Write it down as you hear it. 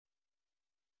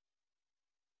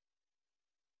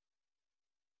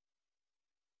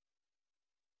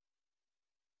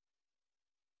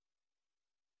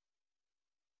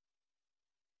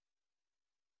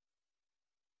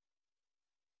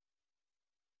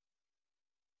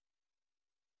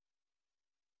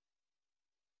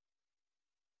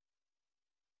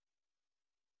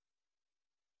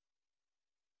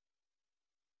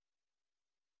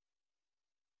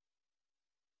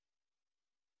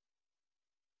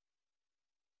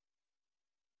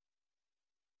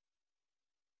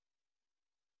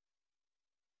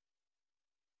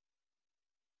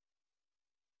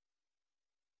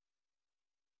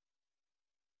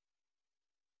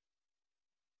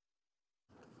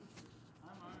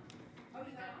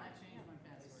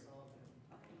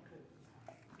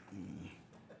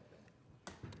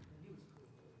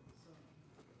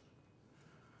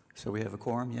So we have a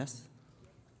quorum, yes?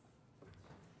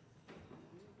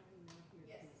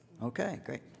 Okay,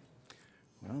 great.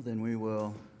 Well, then we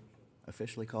will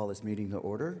officially call this meeting to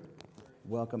order.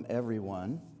 Welcome,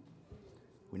 everyone.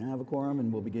 We now have a quorum,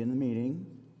 and we'll begin the meeting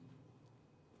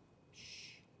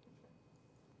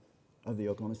of the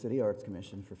Oklahoma City Arts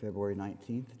Commission for February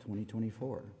 19th,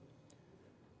 2024.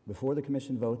 Before the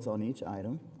commission votes on each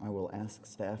item, I will ask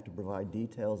staff to provide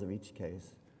details of each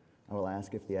case. I will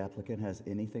ask if the applicant has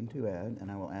anything to add,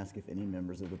 and I will ask if any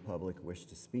members of the public wish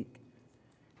to speak.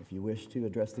 If you wish to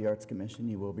address the Arts Commission,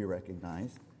 you will be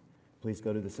recognized. Please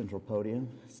go to the central podium,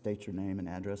 state your name and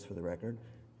address for the record,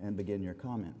 and begin your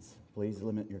comments. Please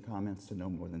limit your comments to no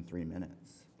more than 3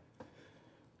 minutes.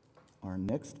 Our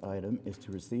next item is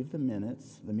to receive the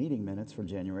meeting minutes from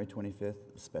January 25th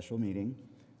special meeting.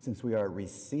 Since we are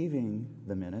receiving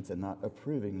the minutes and not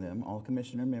approving them, all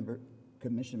commission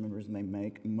members may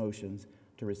make motions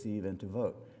to receive and to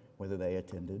vote, whether they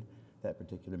attended that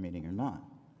particular meeting or not.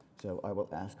 So I will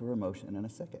ask for a motion in a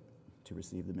second to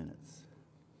receive the minutes.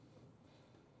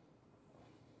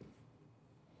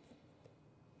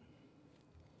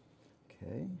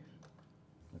 Okay,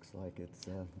 looks like it's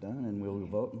done, and we'll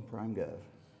vote in prime gov.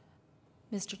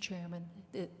 Mr. Chairman,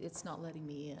 it's not letting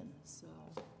me in, so.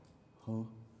 Huh?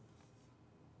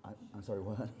 I'm sorry,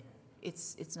 what?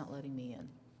 It's not letting me in.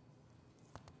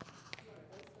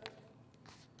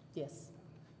 Yes.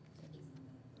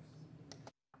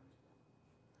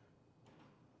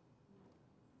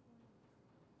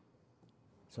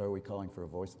 So are we calling for a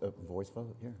voice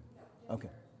vote here? Okay.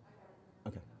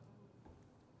 Okay.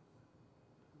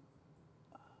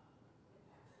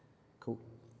 Cool.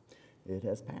 It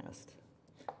has passed.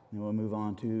 Now we'll move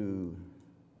on to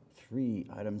 3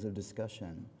 items of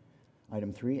discussion.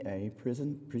 Item 3A,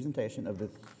 presentation of the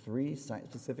 3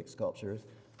 site-specific sculptures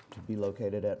to be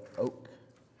located at Oak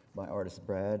by artists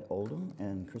Brad Oldham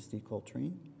and Christy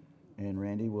Coltrane. And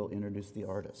Randy will introduce the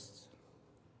artists.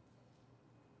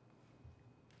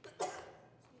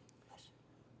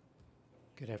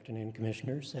 Good afternoon,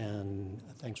 Commissioners, and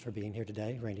thanks for being here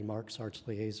today. Randy Marks, Arts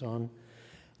Liaison.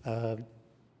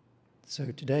 So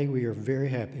today we are very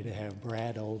happy to have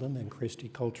Brad Oldham and Christy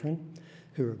Coltrane,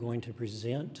 who are going to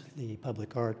present the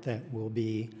public art that will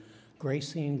be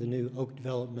gracing the new Oak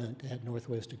development at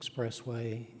Northwest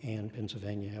Expressway and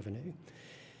Pennsylvania Avenue.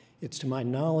 It's, to my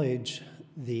knowledge,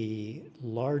 the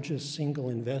largest single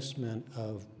investment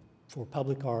for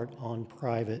public art on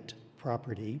private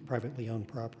property, privately owned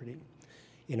property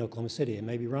in Oklahoma City. I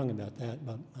may be wrong about that,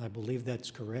 but I believe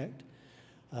that's correct.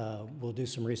 We'll do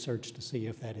some research to see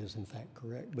if that is in fact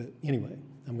correct. But anyway,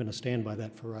 I'm going to stand by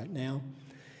that for right now.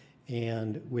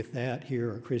 And with that,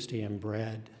 here are Christy and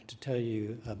Brad to tell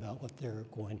you about what they're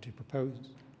going to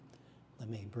propose. Let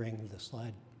me bring the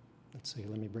slide. Let's see,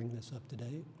 let me bring this up to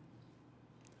date.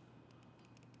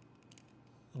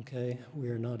 Okay, we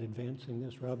are not advancing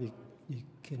this. Rob, you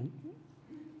can.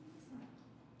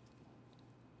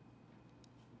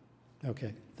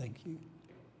 Okay, thank you.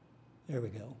 There we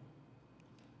go.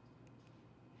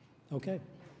 Okay,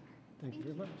 thank you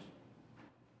very much.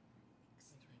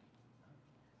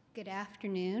 Good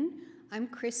afternoon. I'm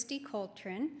Christy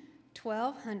Coltrane,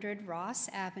 1200 Ross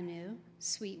Avenue,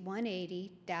 Suite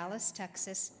 180, Dallas,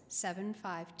 Texas,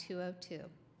 75202.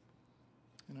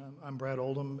 And I'm Brad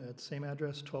Oldham at the same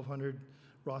address, 1200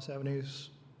 Ross Avenue,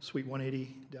 Suite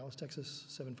 180, Dallas, Texas,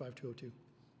 75202.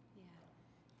 Yeah,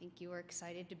 thank you. We're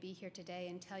excited to be here today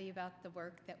and tell you about the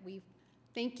work that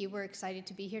we're excited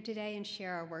to be here today and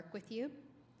share our work with you.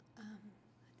 I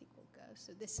think we'll go.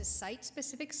 So this is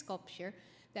site-specific sculpture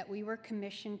that we were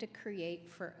commissioned to create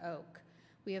for Oak.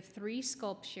 We have 3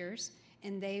 sculptures,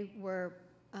 and they were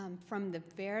from the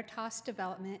Veritas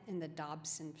development and the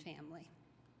Dobson family.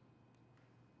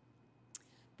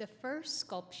 The first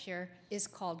sculpture is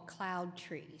called Cloud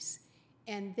Trees,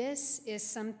 and this is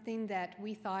something that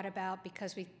we thought about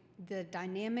because the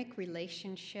dynamic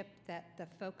relationship that the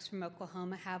folks from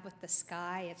Oklahoma have with the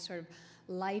sky. It's sort of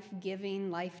life-giving,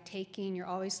 life-taking. You're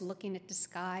always looking at the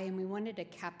sky, and we wanted to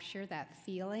capture that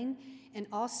feeling, and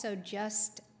also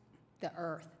just the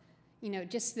earth,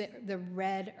 just the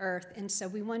red earth. And so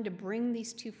we wanted to bring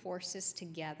these 2 forces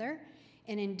together,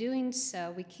 and in doing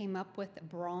so, we came up with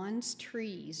bronze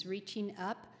trees reaching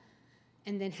up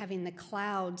and then having the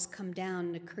clouds come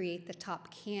down to create the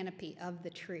top canopy of the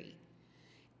tree.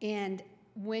 And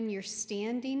when you're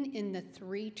standing in the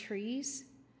 3 trees,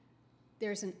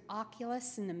 there's an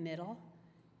oculus in the middle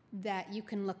that you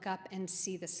can look up and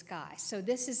see the sky. So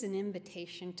this is an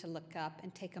invitation to look up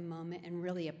and take a moment and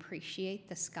really appreciate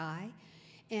the sky.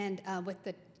 And with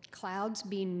the clouds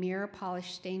being mirror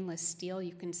polished stainless steel,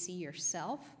 you can see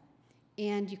yourself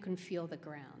and you can feel the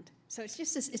ground. So it's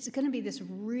just this, it's going to be this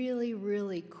really,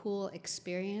 really cool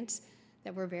experience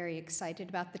that we're very excited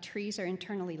about. The trees are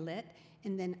internally lit,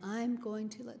 and then I'm going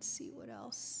to, let's see what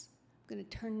else. I'm going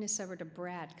to turn this over to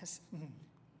Brad, because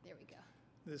there we go.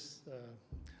 This,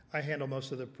 I handle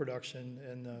most of the production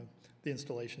and the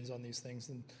installations on these things.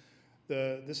 And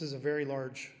this is a very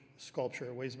large sculpture.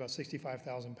 It weighs about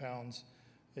 65,000 pounds.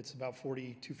 It's about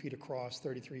 42 feet across,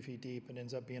 33 feet deep, and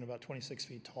ends up being about 26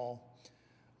 feet tall.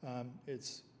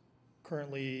 It's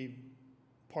currently,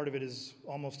 part of it is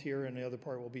almost here, and the other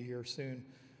part will be here soon.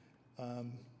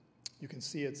 You can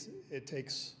see it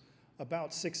takes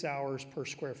about 6 hours per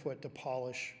square foot to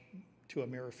polish to a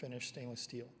mirror finish stainless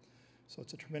steel. So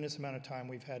it's a tremendous amount of time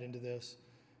we've had into this,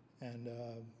 and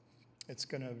it's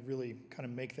going to really kind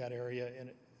of make that area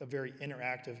a very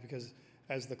interactive, because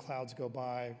as the clouds go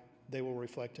by, they will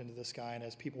reflect into the sky, and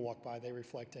as people walk by, they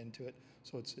reflect into it.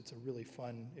 So it's a really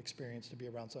fun experience to be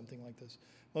around something like this.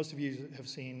 Most of you have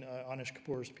seen Anish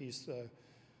Kapoor's piece,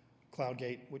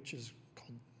 Cloudgate, which is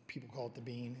called, people call it the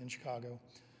Bean in Chicago,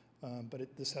 but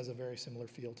this has a very similar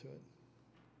feel to it.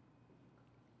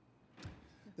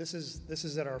 This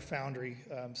is at our foundry.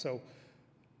 So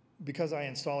because I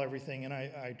install everything, and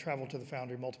I travel to the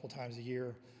foundry multiple times a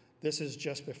year, this is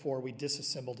just before we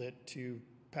disassembled it to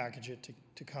package it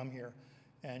to come here.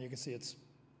 And you can see it's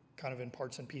kind of in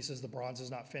parts and pieces. The bronze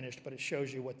is not finished, but it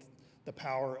shows you what the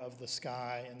power of the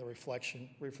sky and the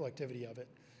reflectivity of it.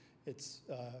 It's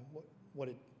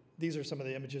these are some of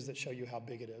the images that show you how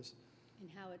big it is.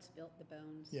 And how it's built, the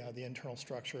bones. Yeah, the internal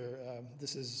structure.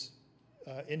 This is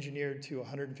engineered to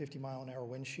 150-mile-an-hour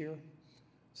wind shear,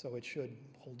 so it should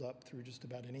hold up through just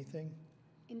about anything.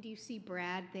 And do you see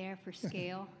Brad there for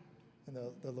scale? In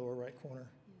the lower right corner.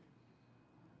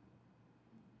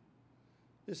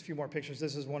 Just a few more pictures.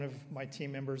 This is one of my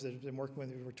team members that has been working with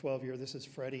me for 12 years. This is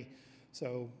Freddie.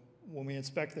 So when we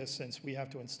inspect this, since we have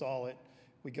to install it,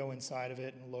 we go inside of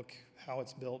it and look how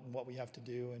it's built and what we have to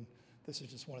do. And this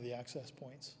is just one of the access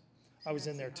points. I was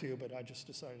in there too, but I just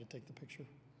decided to take the picture.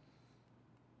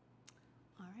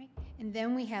 All right. And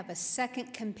then we have a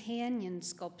second companion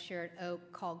sculpture at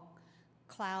Oak called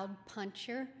Cloud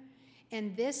Puncher.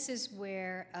 And this is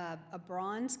where a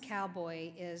bronze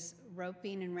cowboy is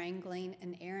roping and wrangling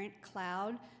an errant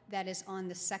cloud that is on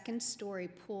the second-story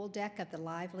pool deck of the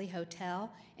Lively Hotel,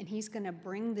 and he's going to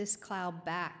bring this cloud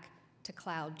back to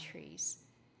Cloud Trees.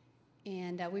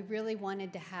 And we really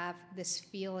wanted to have this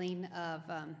feeling of,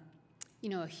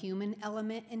 a human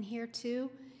element in here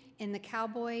too. And the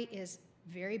cowboy is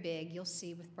very big. You'll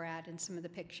see with Brad in some of the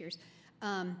pictures.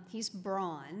 He's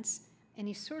bronze, and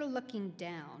he's sort of looking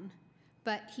down.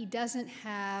 But he doesn't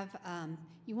have,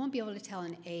 you won't be able to tell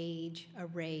an age, a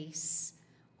race,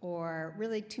 or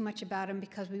really too much about him,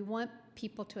 because we want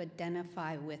people to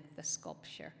identify with the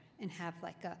sculpture and have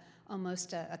like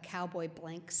almost a cowboy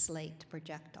blank slate to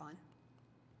project on.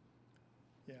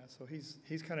 Yeah, so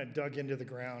he's kind of dug into the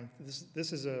ground.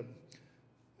 This is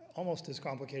almost as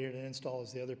complicated an install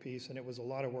as the other piece, and it was a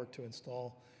lot of work to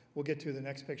install. We'll get to the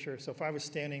next picture. So if I was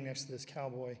standing next to this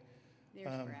cowboy,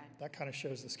 that kind of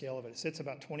shows the scale of it. It sits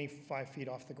about 25 feet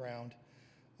off the ground.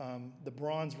 The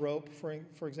bronze rope,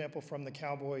 for example, from the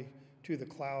cowboy to the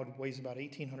cloud weighs about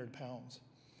 1,800 pounds.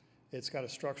 It's got a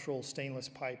structural stainless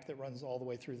pipe that runs all the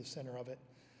way through the center of it.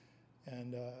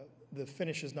 And the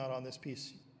finish is not on this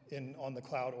piece, on the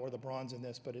cloud or the bronze in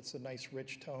this, but it's a nice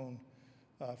rich tone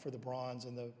for the bronze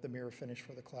and the mirror finish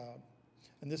for the cloud.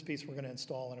 And this piece we're going to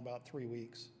install in about 3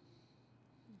 weeks.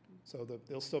 So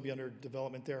they'll still be under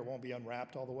development there. It won't be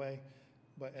unwrapped all the way,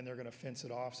 and they're going to fence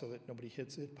it off so that nobody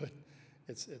hits it. But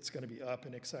it's going to be up,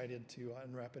 and excited to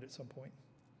unwrap it at some point.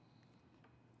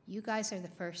 You guys are the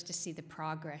first to see the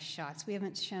progress shots. We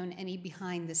haven't shown any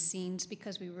behind the scenes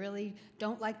because we really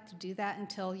don't like to do that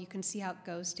until you can see how it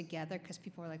goes together, because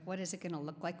people are like, what is it going to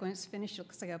look like when it's finished? It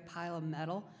looks like a pile of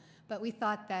metal. But we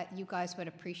thought that you guys would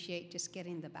appreciate just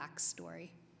getting the backstory.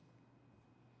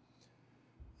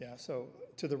 Yeah, so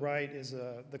to the right is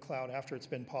the cloud after it's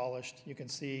been polished. You can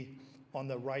see on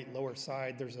the right lower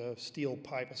side there's a steel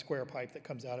pipe, a square pipe that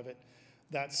comes out of it.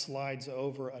 That slides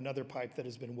over another pipe that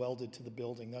has been welded to the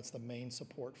building. That's the main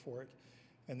support for it.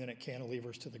 And then it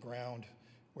cantilevers to the ground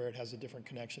where it has a different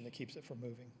connection that keeps it from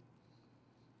moving.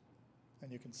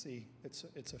 And you can see it's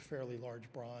a fairly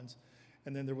large bronze.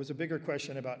 And then there was a bigger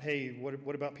question about, hey,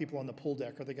 what about people on the pool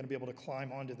deck? Are they going to be able to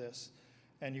climb onto this?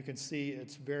 And you can see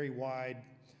it's very wide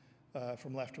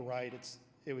from left to right.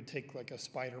 It would take like a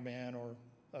Spider-Man or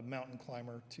a mountain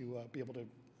climber to be able to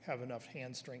have enough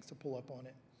hand strength to pull up on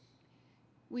it.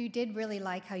 We did really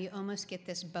like how you almost get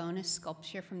this bonus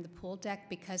sculpture from the pool deck,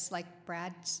 because like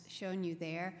Brad's shown you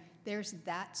there, there's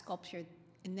that sculpture,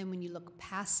 and then when you look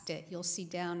past it, you'll see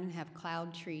down and have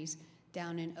cloud trees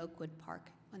down in Oakwood Park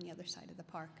on the other side of the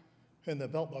park. And the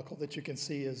belt buckle that you can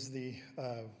see is the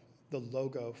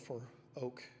logo for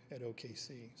Oak at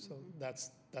OKC. So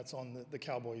that's on the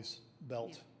Cowboys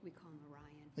belt. Yeah, we call him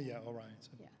Orion. Yeah, Orion. So.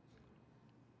 Yeah.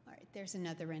 All right, there's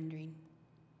another rendering.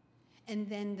 And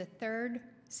then the third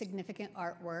significant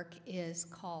artwork is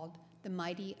called The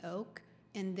Mighty Oak,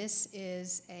 and this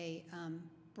is a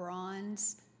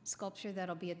bronze sculpture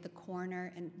that'll be at the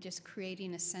corner and just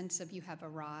creating a sense of you have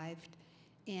arrived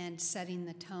and setting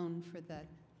the tone for the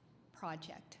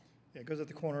project. Yeah, it goes at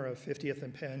the corner of 50th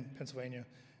and Penn, Pennsylvania,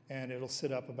 and it'll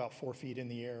sit up about 4 feet in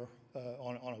the air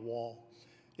on a wall.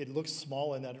 It looks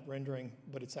small in that rendering,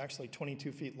 but it's actually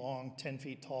 22 feet long, 10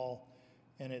 feet tall,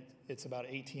 and it's about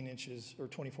 18 inches or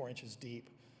 24 inches deep.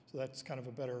 So that's kind of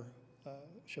a better,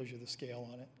 shows you the scale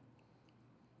on it.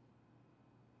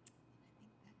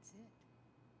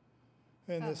 I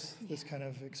think that's it. And this kind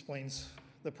of explains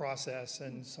the process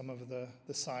and some of the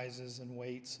sizes and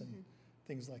weights and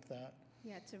things like that.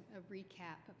 Yeah, it's a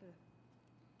recap of the.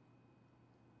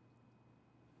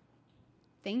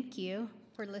 Thank you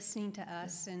for listening to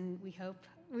us, and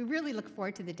we really look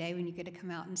forward to the day when you get to come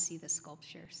out and see the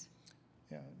sculptures.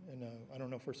 Yeah, and I don't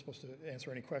know if we're supposed to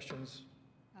answer any questions.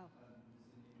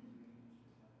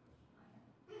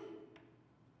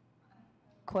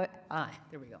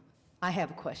 There we go. I have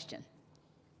a question.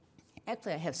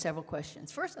 Actually, I have several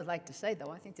questions. First, I'd like to say, though,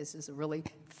 I think this is a really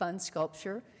fun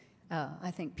sculpture.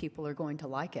 I think people are going to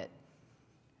like it.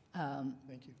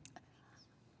 Thank you.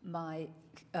 My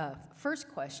first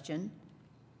question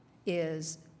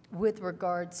is with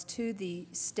regards to the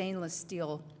stainless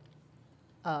steel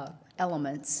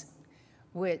elements,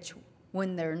 which,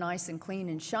 when they're nice and clean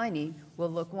and shiny, will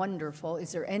look wonderful.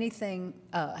 Is there anything,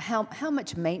 how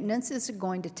much maintenance is it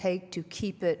going to take to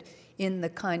keep it in the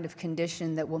kind of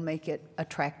condition that will make it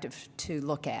attractive to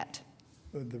look at?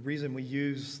 The reason we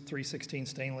use 316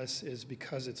 stainless is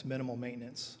because it's minimal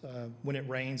maintenance. When it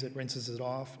rains, it rinses it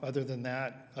off. Other than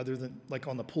that, other than like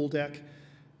on the pool deck,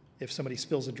 if somebody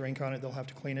spills a drink on it, they'll have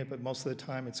to clean it, but most of the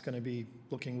time it's going to be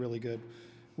looking really good.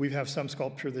 We have some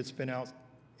sculpture that's been out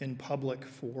in public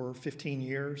for 15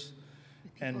 years.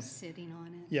 With people And sitting on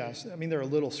it. yes, I mean, they're a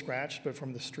little scratched, but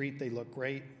from the street, they look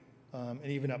great. And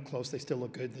even up close, they still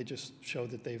look good. They just show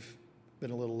that they've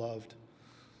been a little loved.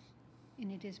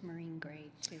 And it is marine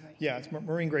grade too, right? Yeah, it's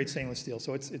marine grade stainless steel,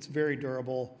 so it's very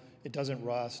durable. It doesn't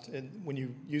rust, and when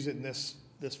you use it in this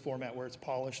format where it's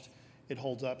polished, it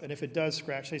holds up. And if it does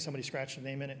scratch, say somebody scratched a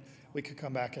name in it, we could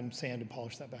come back and sand and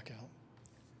polish that back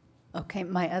out. Okay,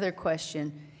 my other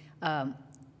question,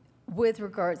 with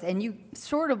regards, and you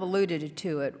sort of alluded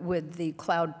to it with the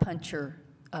cloud puncher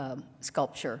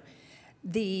sculpture,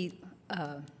 the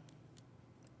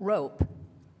rope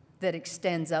that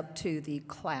extends up to the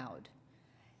cloud.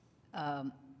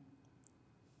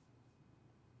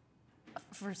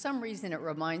 For some reason, it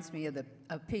reminds me of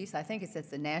a piece, I think it's at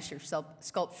the Nasher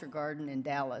Sculpture Garden in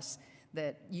Dallas,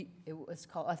 that it was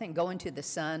called, I think, Go Into the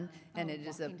Sun, and it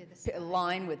is Walking to the a Sun.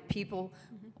 line with people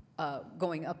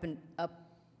going up and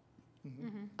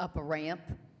up a ramp,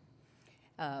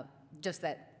 just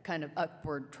that kind of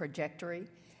upward trajectory.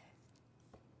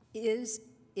 Is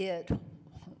it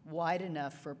wide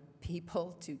enough for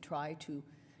people to try to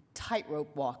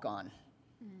tightrope walk on?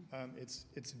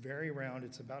 It's very round.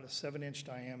 It's about a 7-inch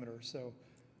diameter. So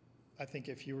I think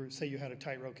if you were, say you had a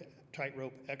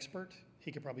tightrope expert,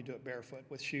 he could probably do it barefoot.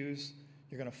 With shoes,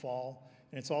 you're going to fall.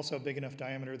 And it's also a big enough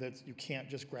diameter that you can't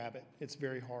just grab it. It's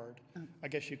very hard. I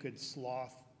guess you could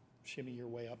shimmy your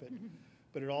way up it.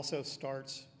 But it also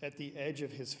starts at the edge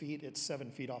of his feet. It's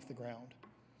 7 feet off the ground.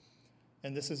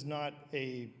 And this is not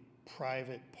a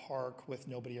private park with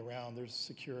nobody around. There's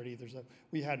security.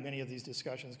 We had many of these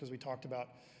discussions because we talked about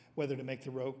whether to make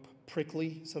the rope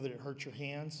prickly so that it hurts your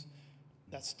hands.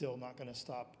 That's still not going to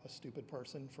stop a stupid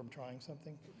person from trying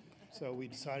something. So we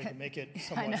decided to make it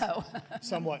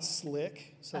somewhat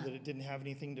slick so that it didn't have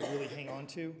anything to really hang on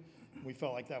to. We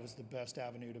felt like that was the best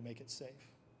avenue to make it safe.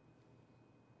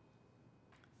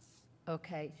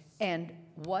 Okay, and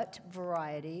what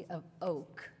variety of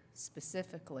oak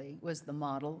specifically was the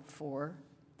model for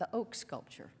the oak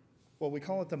sculpture? Well, we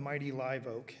call it the Mighty Live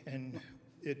Oak, and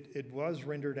it was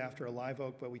rendered after a live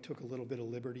oak, but we took a little bit of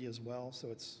liberty as well.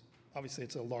 So obviously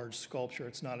it's a large sculpture.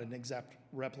 It's not an exact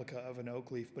replica of an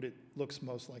oak leaf, but it looks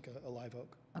most like a live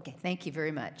oak. Okay, thank you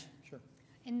very much. Sure.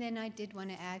 And then I did want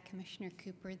to add, Commissioner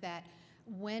Cooper, that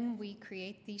when we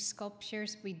create these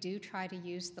sculptures, we do try to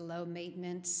use the low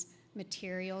maintenance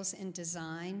materials and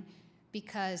design,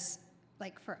 because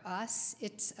like for us,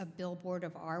 it's a billboard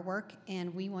of our work,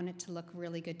 and we want it to look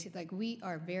really good too. Like, we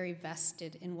are very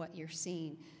vested in what you're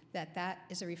seeing, that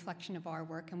is a reflection of our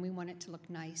work, and we want it to look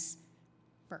nice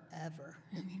forever.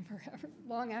 I mean, forever,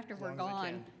 long after we're long as it gone.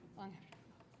 can. Long after.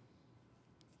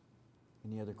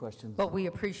 Any other questions? But we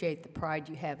appreciate the pride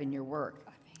you have in your work.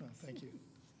 Oh, thank you.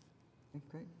 Okay,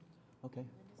 great, okay.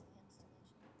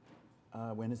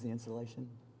 When is the installation?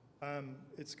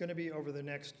 It's going to be over the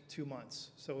next 2 months.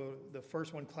 So the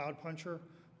first one, Cloud Puncher,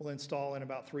 will install in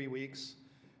about 3 weeks.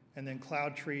 And then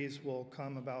Cloud Trees will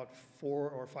come about 4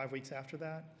 or 5 weeks after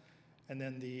that. And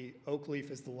then the Oak Leaf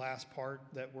is the last part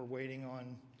that we're waiting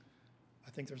on.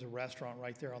 I think there's a restaurant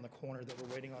right there on the corner that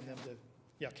we're waiting on them to,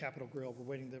 yeah, Capitol Grill. We're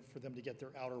waiting for them to get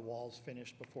their outer walls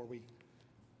finished before we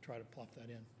try to plop that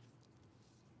in.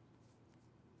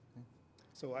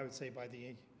 So I would say by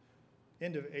the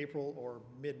end of April or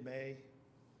mid-May,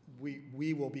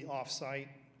 we will be off-site,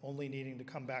 only needing to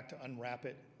come back to unwrap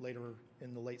it later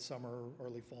in the late summer or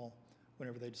early fall,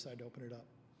 whenever they decide to open it up.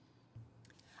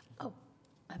 Oh,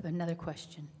 I have another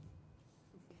question.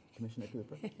 Commissioner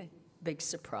Cooper? Big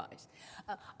surprise.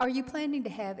 Are you planning to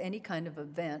have any kind of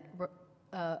event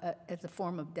as a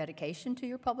form of dedication to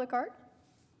your public art?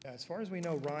 As far as we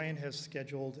know, Ryan has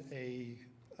scheduled a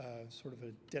sort of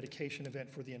a dedication event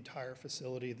for the entire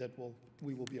facility that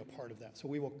we will be a part of that. So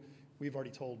we've already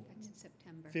told That's in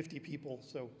September. 50 people,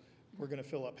 so we're going to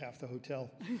fill up half the hotel.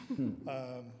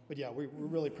 But yeah, we're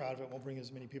really proud of it. We'll bring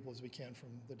as many people as we can from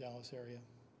the Dallas area.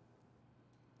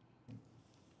 I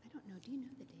don't know, do you know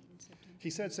the date in September? He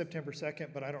said September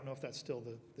 2nd, but I don't know if that's still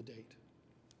the date.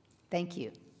 Thank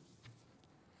you.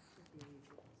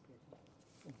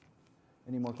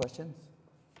 Any more questions?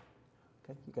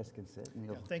 Okay, you guys can sit. and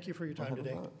Yeah, we'll- thank you for your we'll time have a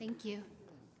today. vote. Thank you.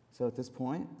 So at this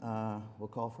point, we'll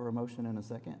call for a motion in a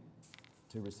second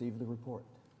to receive the report.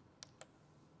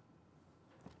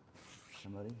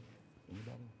 Somebody?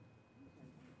 Anybody?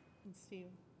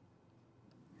 Steve.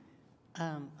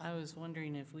 I was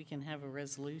wondering if we can have a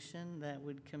resolution that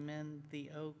would commend the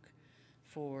Oak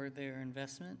for their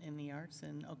investment in the arts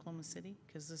in Oklahoma City,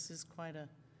 because this is quite a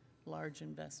large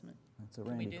investment. That's a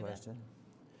Can we Randy do that? question.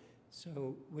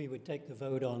 So we would take the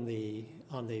vote on the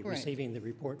Right. receiving the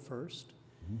report first,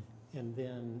 and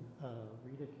then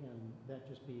Rita, can that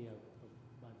just be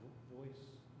by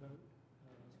voice vote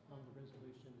on the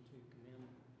resolution to commend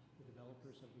the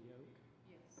developers of the Oak?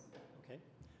 Yes. Okay.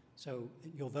 So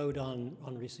you'll vote on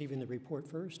receiving the report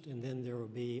first, and then there will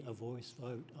be a voice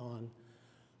vote on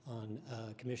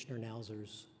Commissioner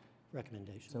Nauser's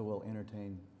recommendation. So we'll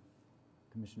entertain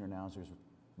Commissioner Nauser's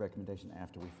recommendation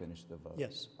after we finish the vote?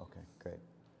 Yes. Okay, great.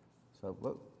 So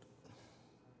vote.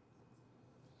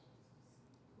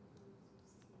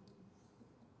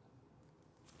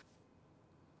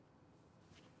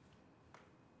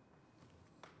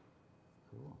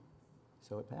 Cool.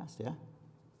 So it passed, yeah?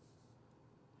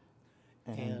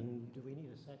 And do we need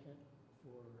a second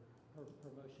for her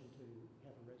motion to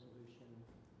have a resolution?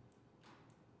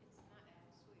 It's not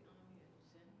actually on the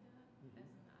agenda as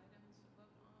an item to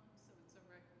vote on, so it's a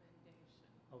recommendation.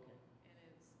 Okay, And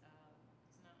it's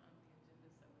not on the agenda,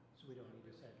 so. so we don't need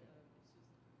a second. It's just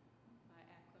by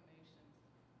acclamation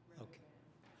rather Okay.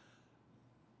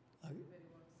 than everybody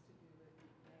wants to do it. They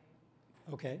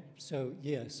Okay, so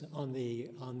yes, on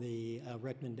the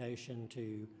recommendation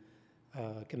to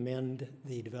commend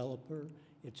the developer,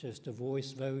 it's just a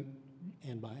voice vote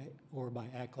and by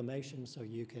acclamation, so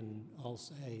you can all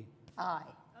say, Aye.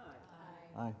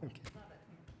 Aye.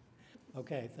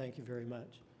 okay, thank you very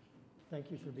much.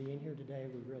 Thank you for being here today,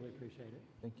 we really appreciate it.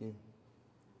 Thank you.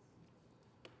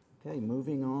 Okay,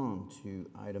 moving on to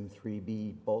item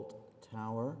 3B, Bolt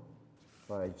Tower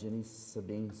by Jenny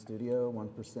Sabine Studio,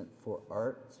 1% for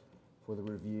art for the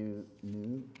new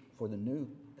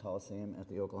Coliseum at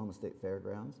the Oklahoma State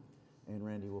Fairgrounds. And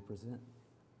Randy will present.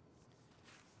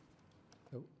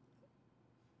 So,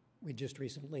 we just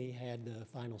recently had the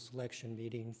final selection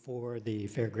meeting for the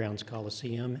Fairgrounds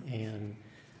Coliseum, and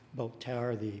Bolt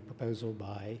Tower, the proposal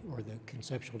or the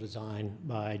conceptual design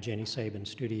by Jenny Sabin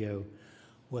Studio,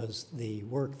 was the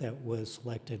work that was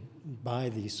selected by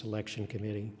the selection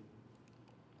committee.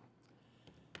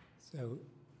 So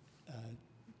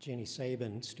Jenny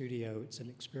Sabin Studio, it's an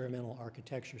experimental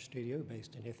architecture studio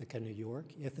based in Ithaca, New York.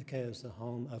 Ithaca is the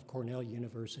home of Cornell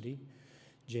University.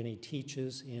 Jenny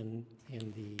teaches in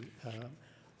the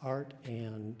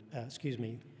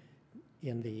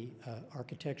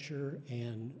architecture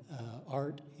and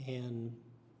art and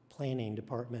planning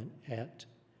department at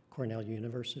Cornell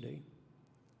University.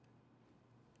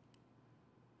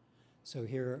 So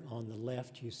here on the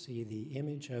left, you see the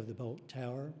image of the Bolt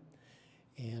Tower.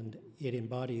 And it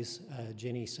embodies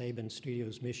Jenny Sabin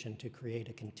Studios' mission to create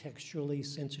a contextually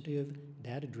sensitive,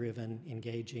 data-driven,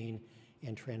 engaging,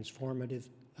 and transformative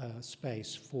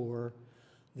space for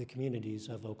the communities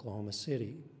of Oklahoma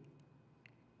City.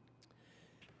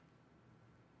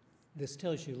 This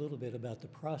tells you a little bit about the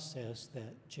process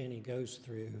that Jenny goes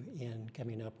through in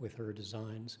coming up with her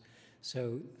designs.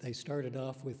 So they started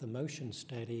off with a motion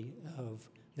study of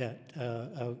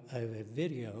a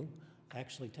video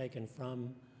actually taken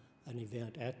from an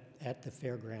event at the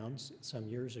fairgrounds some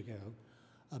years ago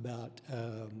about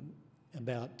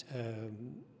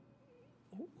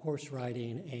horse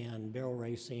riding and barrel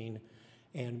racing.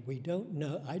 And we don't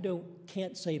know,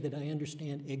 can't say that I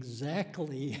understand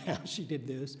exactly how she did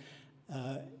this.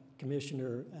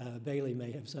 Commissioner Bailey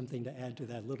may have something to add to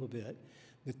that a little bit,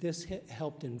 but this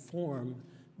helped inform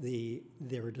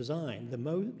their design.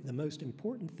 The most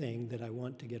important thing that I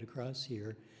want to get across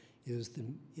here is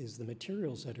the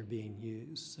materials that are being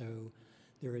used. So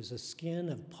there is a skin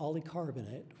of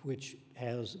polycarbonate, which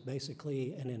has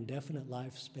basically an indefinite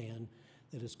lifespan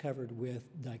that is covered with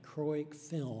dichroic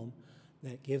film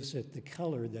that gives it the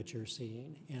color that you're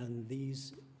seeing. And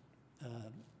these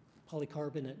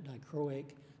polycarbonate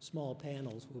dichroic small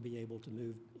panels will be able to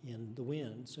move in the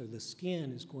wind. So the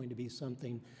skin is going to be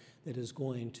something that is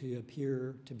going to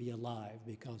appear to be alive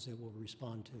because it will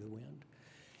respond to the wind.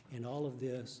 And all of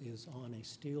this is on a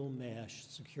steel mesh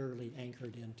securely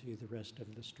anchored into the rest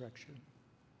of the structure.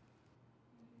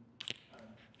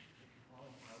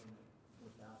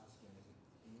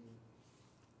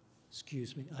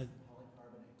 Excuse me. Polycarbonate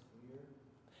clear?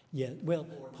 Yeah, well,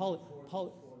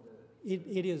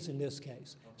 it is in this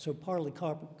case. Okay. So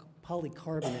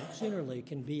polycarbonate generally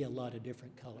can be a lot of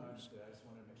different colors. I just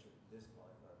wanted to make sure this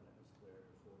polycarbonate was clear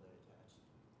before they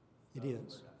attached. It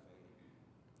is.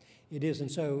 It is,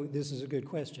 and so this is a good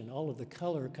question. All of the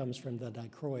color comes from the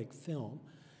dichroic film.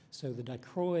 So the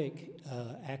dichroic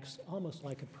acts almost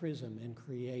like a prism and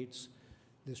creates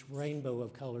this rainbow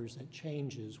of colors that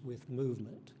changes with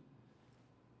movement.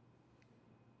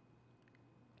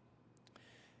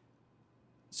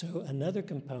 So another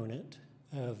component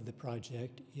of the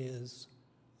project is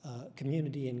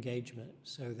community engagement.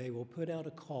 So they will put out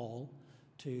a call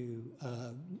to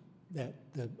that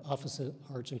the Office of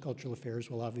Arts and Cultural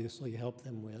Affairs will obviously help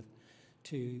them with,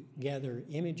 to gather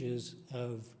images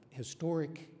of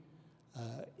historic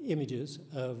images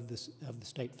of the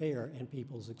State Fair and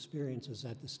people's experiences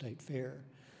at the State Fair.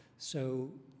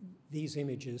 So these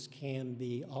images can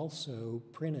be also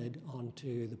printed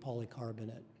onto the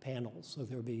polycarbonate panels. So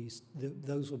there'll be,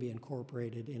 those will be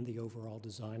incorporated in the overall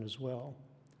design as well.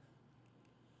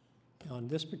 On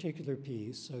this particular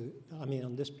piece,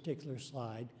 on this particular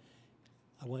slide,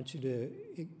 I want you to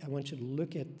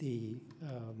look at the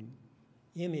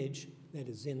image that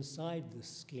is inside the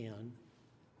skin,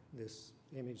 this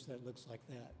image that looks like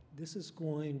that. This is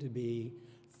going to be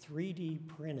 3D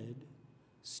printed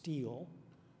steel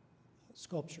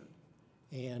sculpture.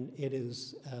 And it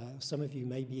is, some of you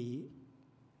may be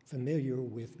familiar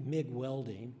with MIG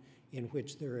welding, in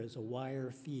which there is a wire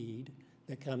feed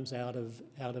that comes out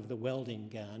of the welding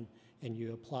gun, and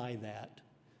you apply that,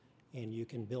 and you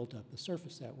can build up the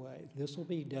surface that way. This will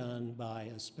be done by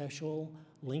a special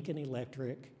Lincoln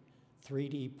Electric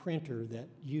 3D printer that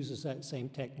uses that same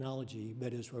technology,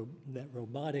 but that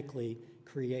robotically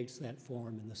creates that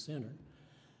form in the center.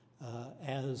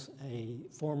 As a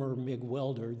former MIG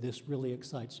welder, this really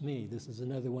excites me. This is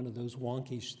another one of those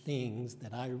wonkish things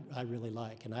that I really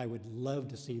like, and I would love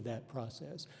to see that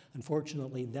process.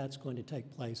 Unfortunately, that's going to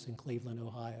take place in Cleveland,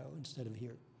 Ohio, instead of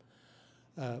here.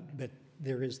 But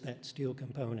there is that steel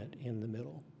component in the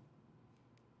middle.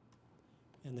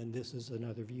 And then this is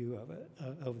another view of it,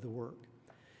 of the work.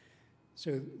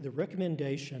 So the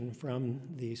recommendation from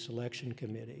the selection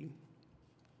committee,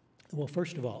 well,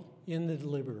 first of all, in the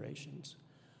deliberations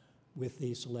with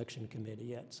the selection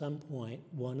committee, at some point,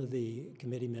 one of the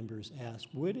committee members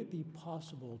asked, would it be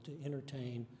possible to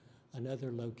entertain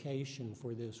another location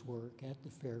for this work at the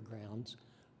fairgrounds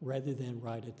rather than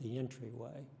right at the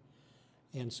entryway?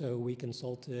 And so we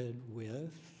consulted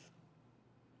with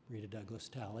Rita Douglas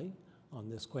Talley on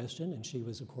this question, and she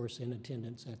was, of course, in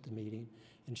attendance at the meeting,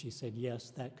 and she said,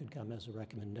 yes, that could come as a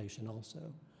recommendation also.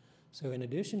 So in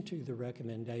addition to the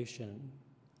recommendation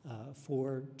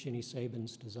for Jenny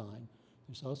Sabin's design,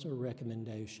 there's also a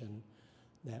recommendation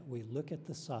that we look at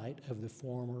the site of the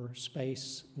former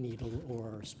Space Needle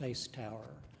or Space Tower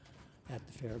at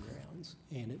the fairgrounds,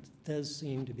 and it does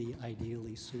seem to be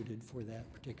ideally suited for that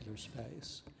particular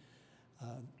space.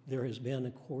 There has been,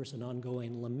 of course, an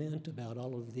ongoing lament about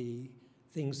all of the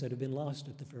things that have been lost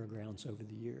at the fairgrounds over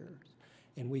the years.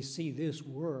 And we see this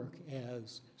work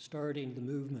as starting the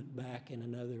movement back in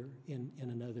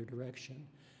another direction.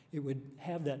 It would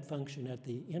have that function at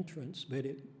the entrance, but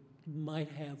it might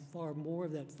have far more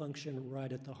of that function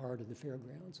right at the heart of the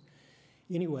fairgrounds.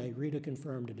 Anyway, Rita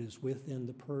confirmed it is within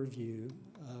the purview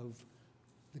of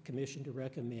the commission to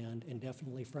recommend, and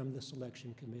definitely from the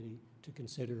selection committee to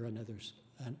consider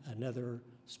another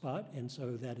spot, and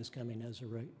so that is coming as a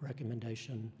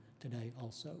recommendation today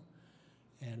also.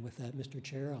 And with that, Mr.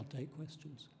 Chair, I'll take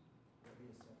questions. Would that be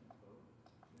a second vote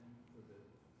then for the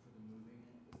moving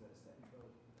it? Is that a second vote?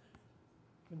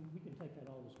 We can take that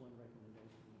all as one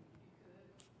recommendation.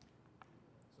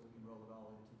 So we can roll it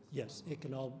all into this? Yes, one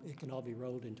vote? it can all be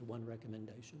rolled into one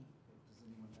recommendation. Does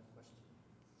anyone have questions?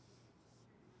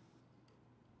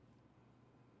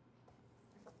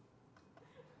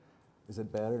 Is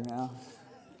it better now?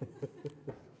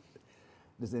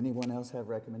 Does anyone else have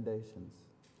recommendations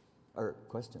or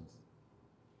questions?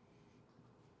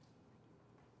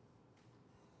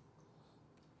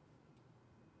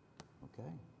 Okay,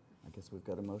 I guess we've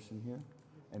got a motion here,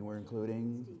 and we're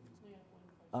including,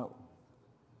 oh,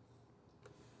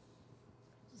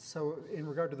 So in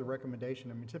regard to the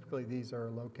recommendation, I mean, typically these are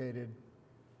located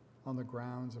on the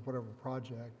grounds of whatever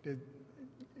project.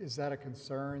 Is that a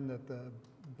concern that the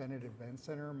Bennett Event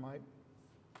Center might,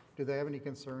 do they have any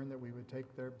concern that we would take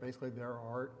basically their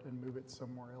art and move it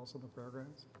somewhere else in the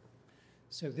fairgrounds?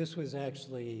 So this was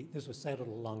settled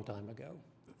a long time ago,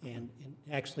 and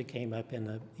it actually came up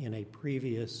in a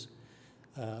previous,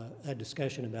 a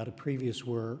discussion about a previous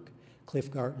work,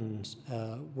 Cliff Garton's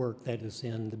work that is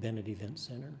in the Bennett Event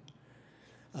Center.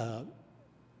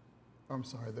 I'm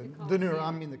sorry, the new,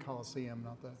 I mean the Coliseum,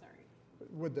 not the. Sorry.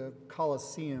 Would the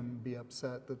Coliseum be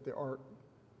upset that the art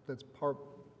that's part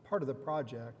of the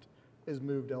project is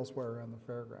moved elsewhere around the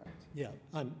fairgrounds? Yeah,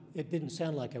 it didn't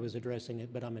sound like I was addressing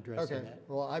it, but I'm addressing Okay, that.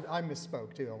 well, I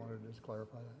misspoke too. I wanted to just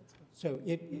clarify that. So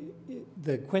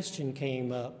the question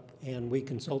came up, and we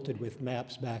consulted with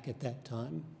MAPS back at that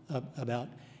time about,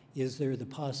 is there the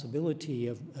possibility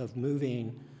of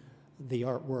moving the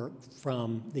artwork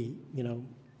from the,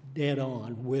 dead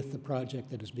on with the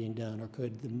project that is being done, or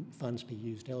could the funds be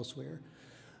used elsewhere?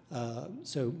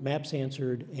 So MAPS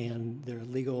answered, and their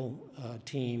legal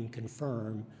team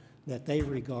confirmed that they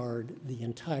regard the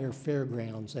entire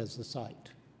fairgrounds as the site.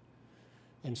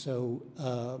 And so,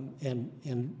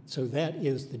 so that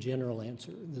is the general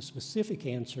answer. The specific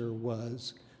answer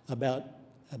was about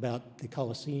the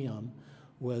Coliseum,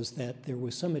 was that there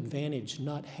was some advantage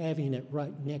not having it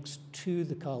right next to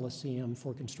the Coliseum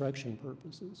for construction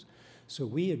purposes. So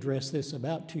we addressed this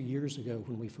about 2 years ago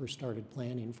when we first started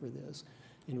planning for this,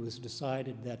 and it was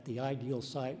decided that the ideal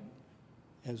site,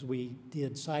 as we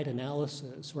did site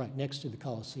analysis right next to the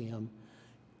Coliseum,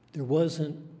 there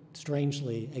wasn't,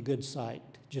 strangely, a good site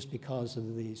just because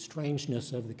of the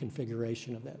strangeness of the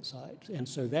configuration of that site. And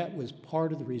so that was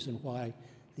part of the reason why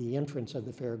the entrance of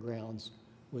the fairgrounds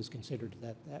was considered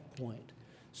at that point.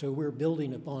 So we're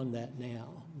building upon that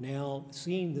now. Now,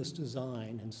 seeing this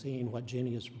design and seeing what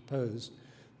Jenny has proposed,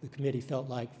 the committee felt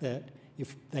like that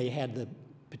if they had the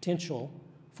potential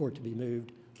for it to be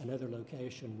moved, another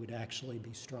location would actually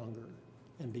be stronger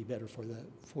and be better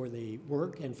for the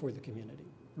work and for the community.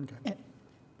 Okay.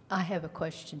 I have a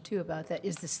question too about that.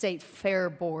 Is the State Fair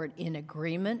Board in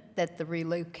agreement that the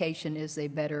relocation is a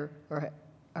better,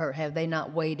 or have they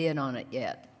not weighed in on it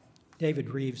yet?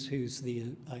 David Reeves, who's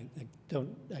I'm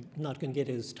not going to get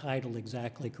his title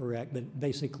exactly correct, but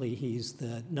basically he's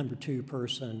the number 2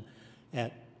 person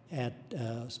at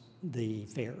the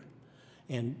fair.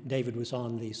 And David was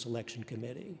on the selection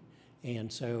committee.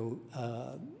 And so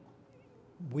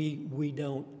we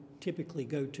don't typically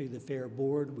go to the fair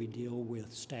board. We deal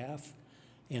with staff.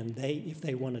 And if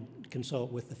they want to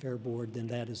consult with the fair board, then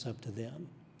that is up to them.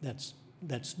 That's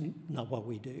not what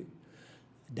we do.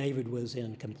 David was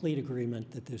in complete agreement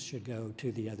that this should go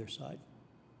to the other side.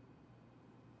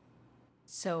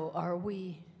 So are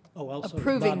we Also,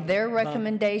 approving Bob- their Bob-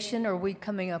 recommendation, or are we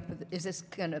coming up with, is this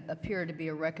going to appear to be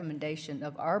a recommendation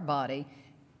of our body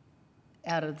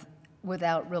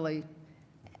without really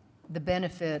the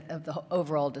benefit of the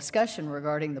overall discussion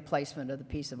regarding the placement of the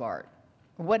piece of art?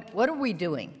 What are we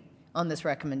doing on this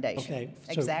recommendation? Okay,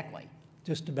 so- exactly.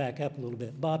 Just to back up a little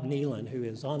bit, Bob Nealon, who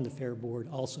is on the fair board,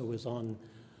 also is on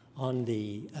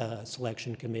the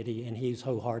selection committee, and he's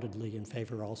wholeheartedly in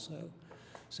favor also.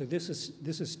 So this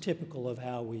is typical of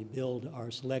how we build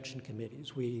our selection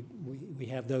committees. We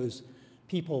have those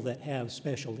people that have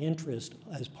special interest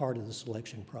as part of the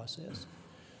selection process.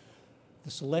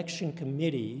 The selection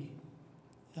committee,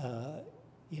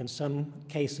 in some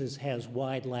cases, has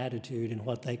wide latitude in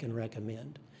what they can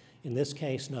recommend. In this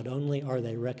case, not only are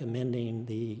they recommending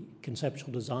the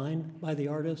conceptual design by the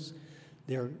artists,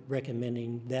 they're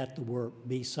recommending that the work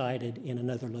be sited in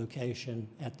another location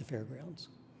at the fairgrounds.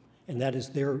 And that is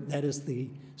the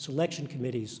selection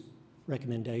committee's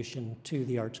recommendation to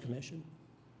the Arts Commission.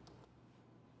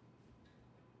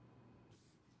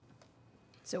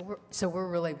 So we're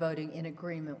really voting in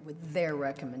agreement with their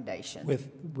recommendation.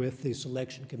 With the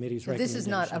selection committee's So recommendation. this is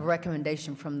not a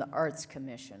recommendation from the Arts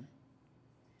Commission.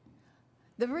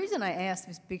 The reason I asked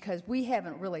is because we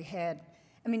haven't really had,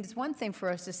 I mean, it's one thing for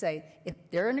us to say, if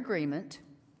they're in agreement,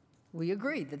 we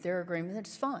agree that they're in agreement,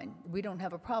 that's fine. We don't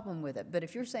have a problem with it. But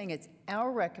if you're saying it's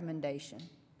our recommendation,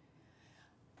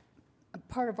 a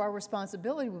part of our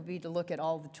responsibility would be to look at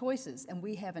all the choices, and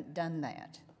we haven't done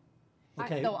that.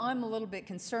 Okay. So I'm a little bit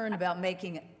concerned about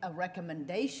making a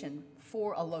recommendation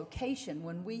for a location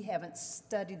when we haven't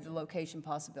studied the location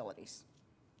possibilities.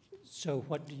 So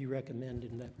what do you recommend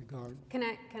in that regard?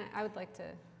 I would like to,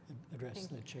 Address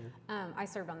the chair. I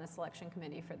served on the selection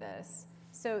committee for this.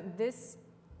 So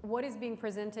what is being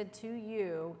presented to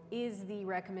you is the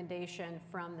recommendation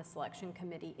from the selection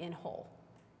committee in whole.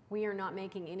 We are not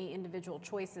making any individual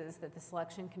choices that the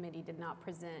selection committee did not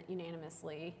present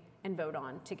unanimously and vote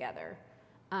on together.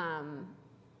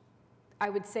 I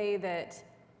would say that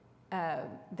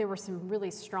there were some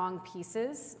really strong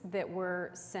pieces that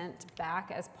were sent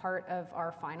back as part of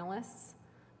our finalists.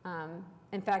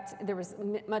 In fact, there was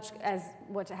much, as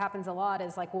what happens a lot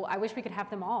is like, well, I wish we could have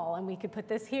them all and we could put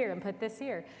this here and put this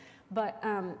here. But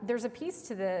there's a piece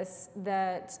to this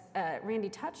that Randy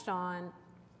touched on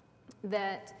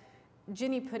that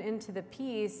Ginny put into the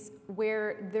piece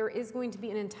where there is going to be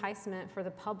an enticement for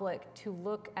the public to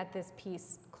look at this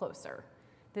piece closer.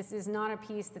 This is not a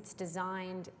piece that's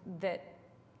designed that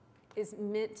is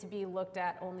meant to be looked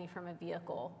at only from a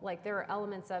vehicle. Like, there are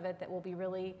elements of it that will be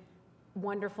really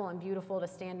wonderful and beautiful to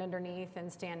stand underneath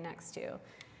and stand next to.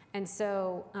 And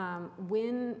so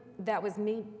when that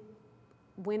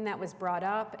was brought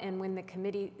up and when the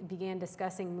committee began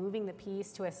discussing moving the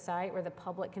piece to a site where the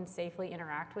public can safely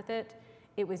interact with it,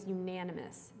 it was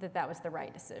unanimous that that was the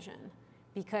right decision,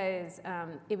 because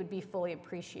it would be fully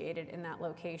appreciated in that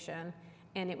location,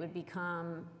 and it would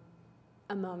become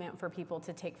a moment for people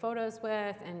to take photos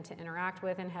with and to interact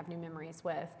with and have new memories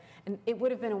with. And it would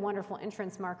have been a wonderful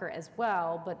entrance marker as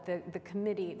well, but the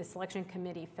selection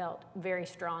committee felt very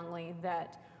strongly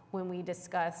that when we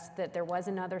discussed that there was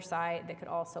another site that could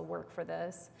also work for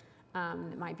this,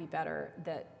 it might be better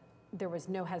that there was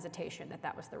no hesitation that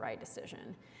that was the right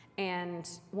decision. And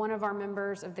one of our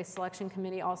members of the selection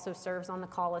committee also serves on the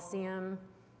Coliseum,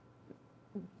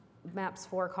 Maps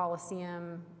 4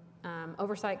 Coliseum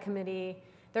Oversight Committee.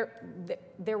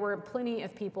 There were plenty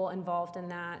of people involved in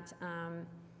that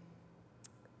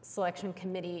selection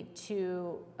committee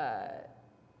to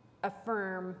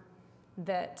affirm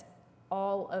that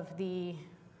all of the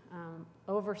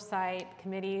oversight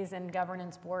committees and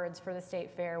governance boards for the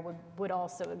State Fair would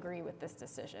also agree with this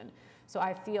decision. So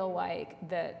I feel like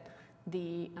that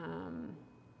the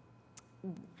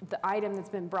item that's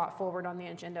been brought forward on the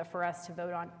agenda for us to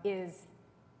vote on is,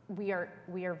 we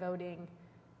are voting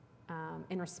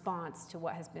in response to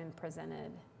what has been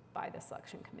presented by the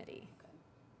selection committee.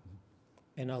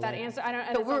 And That answer, I don't,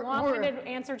 it's a long-winded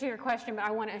answer to your question, but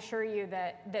I want to assure you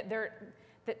that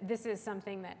this is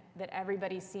something that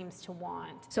everybody seems to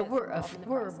want. So that's we're involved in the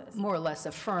more process. or less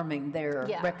affirming their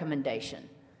Yeah. recommendation.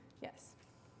 Yes.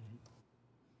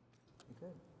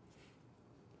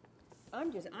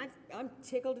 I'm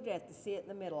tickled to death to see it in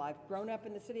the middle. I've grown up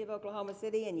in the city of Oklahoma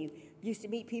City, and you used to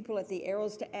meet people at the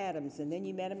Arrows to Adams, and then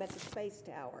you met them at the Space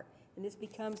Tower. And this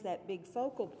becomes that big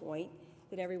focal point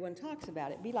that everyone talks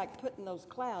about. It'd be like putting those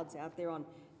clouds out there on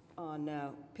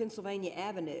Pennsylvania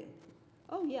Avenue.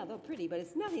 Oh yeah, they're pretty, but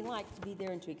it's nothing like to be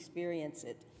there and to experience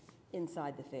it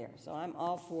inside the fair. So I'm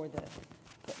all for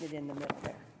putting it in the middle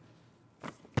there.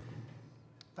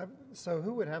 So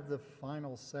who would have the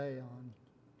final say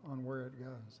on where it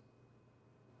goes?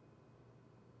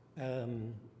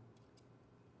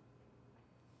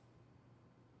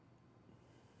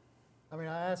 I mean,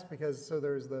 I ask because, so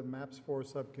there's the MAPS 4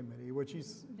 subcommittee, which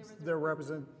their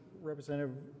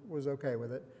representative was okay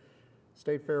with it.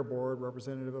 State Fair Board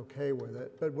representative okay with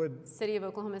it, but would... City of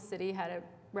Oklahoma City had a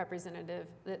representative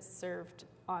that served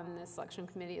on the selection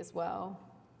committee as well.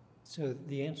 So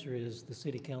the answer is the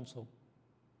city council.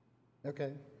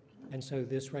 Okay. And so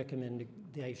this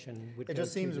recommendation would go It to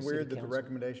just seems the weird city that the council.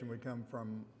 recommendation would come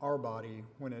from our body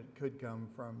when it could come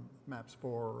from MAPS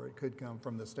 4, or it could come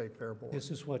from the State Fair Board.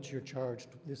 This is what you're charged,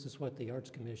 this is what the Arts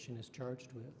Commission is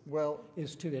charged with, Well,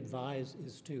 is to advise the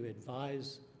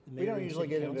the mayor and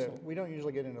city council. We don't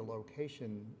usually get into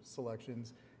location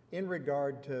selections in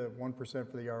regard to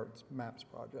 1% for the arts maps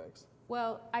projects.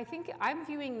 Well, I think I'm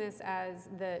viewing this as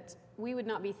that we would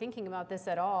not be thinking about this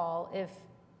at all if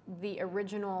the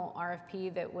original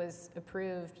RFP that was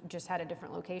approved just had a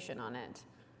different location on it.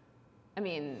 I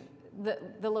mean,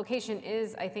 the location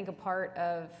is, I think, a part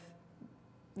of,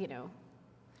 you know,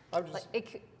 I'm just,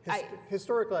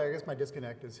 historically, I guess my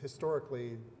disconnect is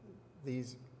historically,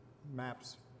 these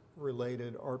maps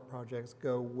related art projects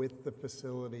go with the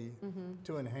facility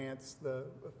to enhance the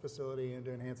facility and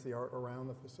to enhance the art around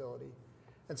the facility.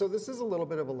 And so this is a little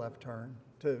bit of a left turn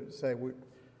to say,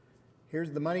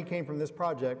 here's the money came from this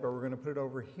project, but we're going to put it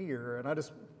over here. And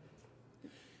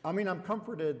I'm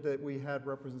comforted that we had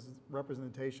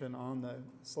representation on the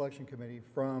selection committee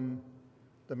from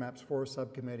the MAPS 4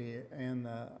 subcommittee and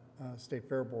the State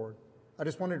Fair Board. I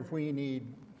just wondered if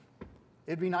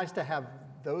it'd be nice to have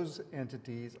those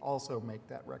entities also make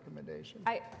that recommendation.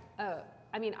 I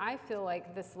feel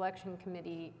like the selection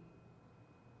committee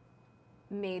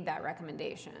made that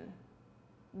recommendation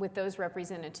with those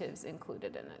representatives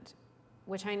included in it,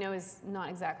 which I know is not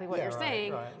exactly what you're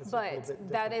saying, but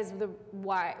that is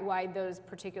why those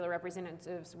particular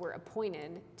representatives were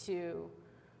appointed to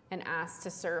and asked to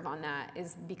serve on that,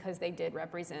 is because they did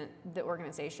represent the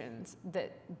organizations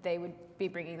that they would be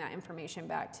bringing that information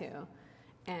back to.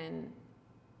 And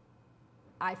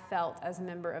I felt as a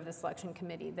member of the selection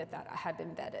committee that had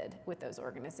been vetted with those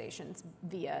organizations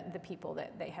via the people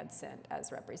that they had sent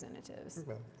as representatives.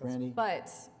 Randy? But,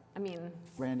 I mean...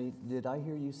 Randy, did I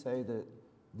hear you say that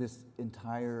this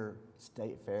entire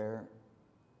State Fair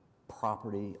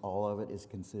property, all of it, is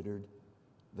considered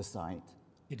the site?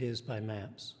 It is by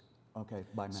maps. Okay,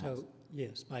 by maps. So,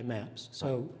 yes, by maps.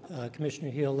 So, Commissioner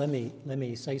Hill, let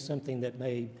me say something that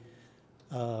may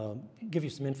give you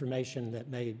some information that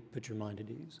may put your mind at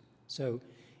ease. So,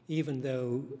 even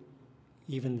though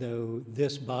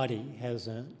this body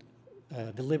hasn't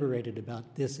deliberated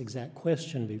about this exact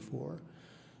question before,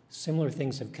 similar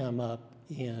things have come up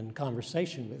in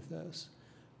conversation with us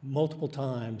multiple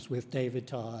times with David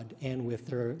Todd and with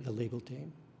the legal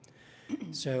team.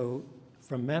 So,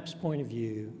 from MAP's point of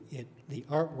view, the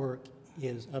artwork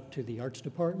is up to the Arts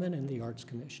Department and the Arts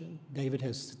Commission. David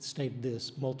has stated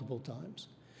this multiple times.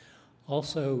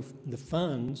 Also, the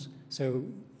funds, so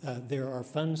there are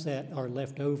funds that are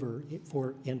left over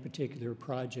in particular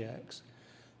projects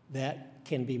that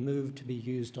can be moved to be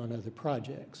used on other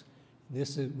projects.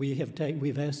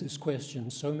 We've asked this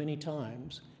question so many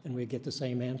times, and we get the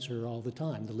same answer all the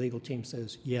time. The legal team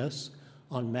says, yes,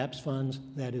 on MAPS funds,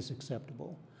 that is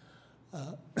acceptable.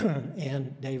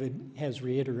 And David has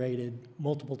reiterated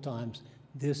multiple times,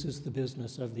 this is the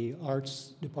business of the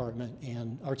Arts Department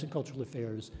and Arts and Cultural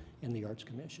Affairs and the Arts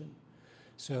Commission.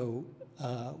 So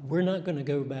we're not going to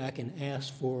go back and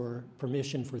ask for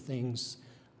permission for things.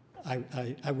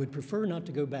 I would prefer not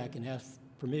to go back and ask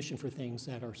permission for things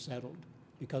that are settled,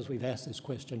 because we've asked this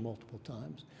question multiple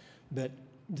times. But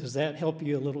does that help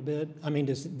you a little bit? I mean,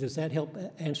 does that help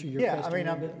answer your question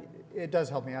a little bit? It does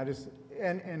help me.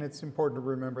 And it's important to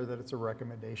remember that it's a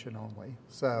recommendation only.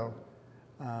 So,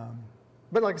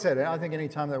 but like I said, I think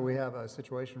anytime that we have a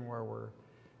situation where we're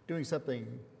doing something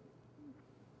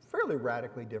fairly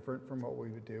radically different from what we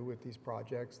would do with these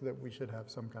projects, that we should have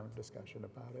some kind of discussion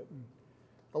about it and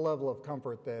a level of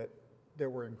comfort that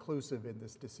we're inclusive in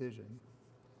this decision.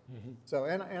 Mm-hmm. So,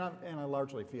 and I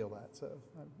largely feel that.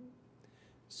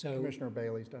 So Commissioner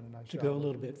Bailey's done a nice job. To go a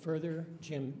little bit further,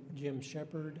 Jim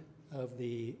Shepard,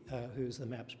 who's the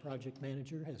MAPS project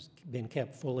manager, has been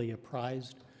kept fully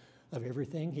apprised of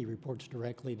everything. He reports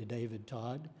directly to David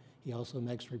Todd. He also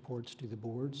makes reports to the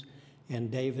boards.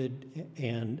 And David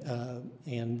and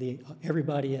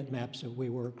everybody at MAPS that we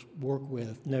work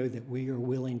with know that we are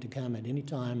willing to come at any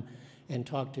time and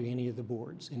talk to any of the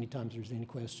boards anytime there's any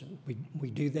question. We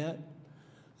do that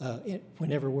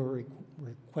whenever we're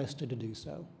requested to do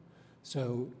so.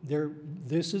 So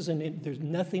there's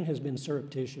nothing has been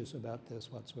surreptitious about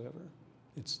this whatsoever.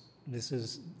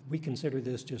 We consider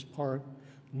this just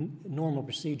normal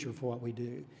procedure for what we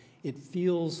do. It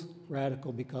feels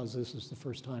radical because this is the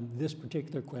first time this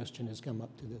particular question has come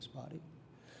up to this body.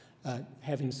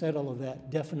 Having said all of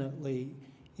that, definitely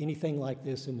anything like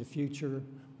this in the future,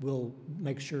 we'll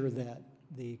make sure that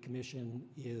the commission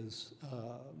is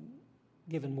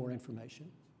given more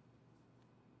information.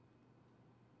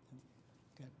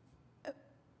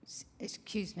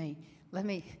 Excuse me, let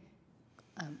me,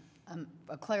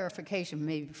 a clarification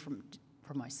maybe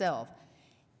for myself,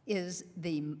 is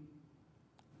the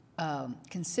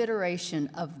consideration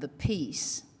of the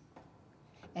piece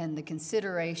and the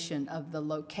consideration of the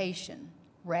location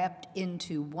wrapped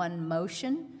into one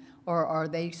motion, or are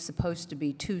they supposed to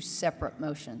be two separate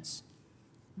motions?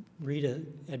 Rita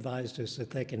advised us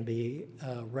that they can be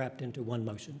wrapped into one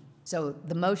motion. So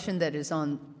the motion that is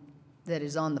on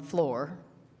the floor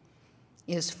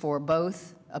is for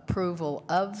both approval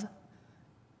of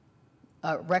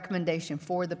a recommendation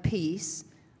for the piece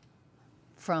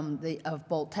of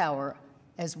Bolt Tower,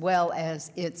 as well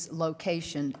as its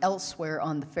location elsewhere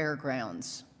on the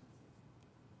fairgrounds.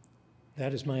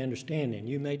 That is my understanding.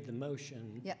 You made the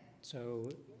motion. Yeah. So,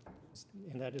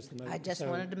 and that is the motion. I just So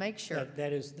wanted to make sure.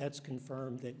 That's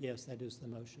confirmed that, yes, that is the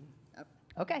motion.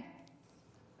 Okay.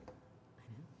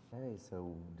 Okay,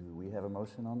 so do we have a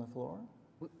motion on the floor?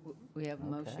 We have a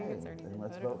motion. Okay, then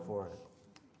let's vote for it.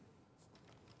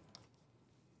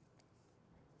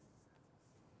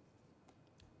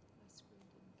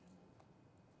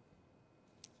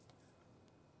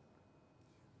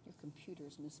 Your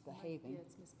computer's misbehaving. Yeah,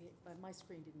 it's misbehaving, but my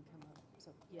screen didn't come up,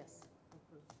 so yes,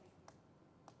 approved.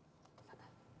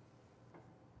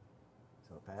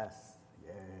 So pass,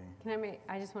 yay.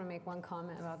 I just want to make one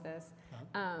comment about this.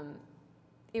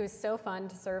 It was so fun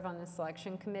to serve on the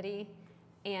selection committee,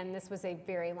 and this was a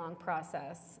very long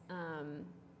process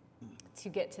to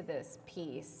get to this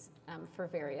piece for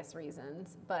various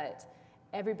reasons. But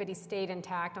everybody stayed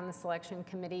intact on the selection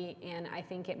committee, and I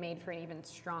think it made for an even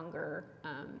stronger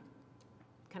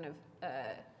kind of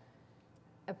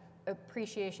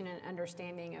appreciation and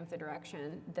understanding of the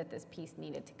direction that this piece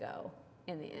needed to go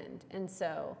in the end. And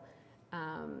so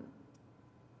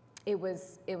it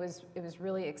was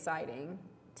really exciting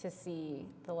to see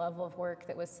the level of work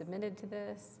that was submitted to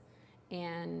this,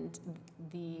 and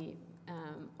the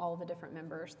all the different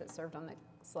members that served on the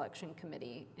selection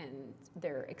committee and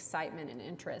their excitement and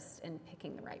interest in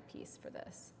picking the right piece for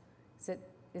this. So it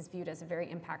is viewed as a very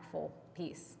impactful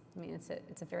piece. I mean,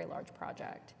 it's a very large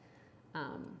project,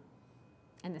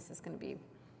 and this is going to be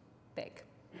big.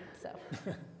 So.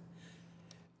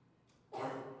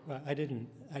 Well, I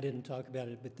didn't talk about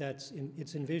it, but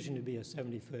it's envisioned to be a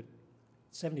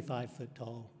 75-foot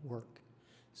tall work.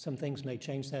 Some things may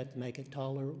change that to make it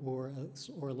taller or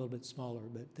a little bit smaller,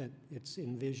 but that it's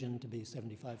envisioned to be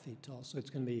 75 feet tall. So it's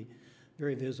going to be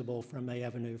very visible from May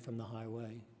Avenue, from the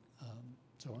highway,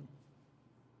 so on.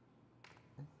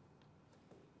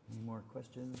 Any more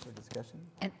questions or discussion?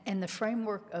 And the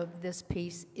framework of this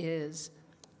piece is,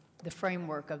 the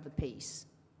framework of the piece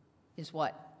is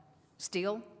what?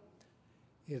 Steel?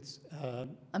 It's,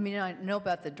 I mean, I know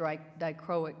about the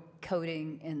dichroic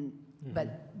coating,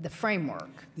 but the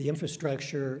framework. the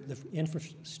infrastructure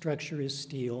is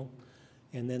steel,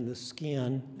 and then the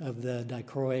skin of the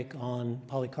dichroic on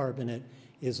polycarbonate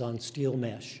is on steel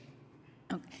mesh.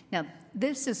 Okay. Now,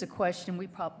 this is a question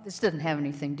this doesn't have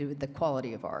anything to do with the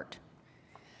quality of art,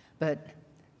 but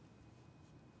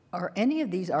are any of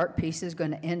these art pieces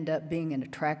going to end up being an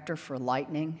attractor for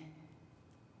lightning?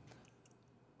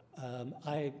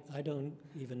 I don't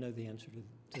even know the answer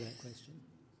to that question.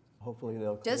 Hopefully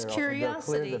they'll Just clear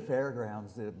curiosity. the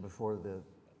fairgrounds before the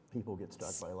people get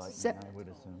struck by lightning, I would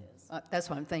assume. That's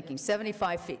what I'm thinking.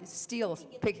 75 feet, steel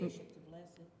picking.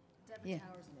 Yeah.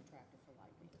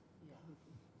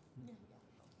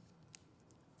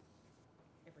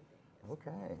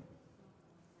 Okay.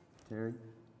 Terry,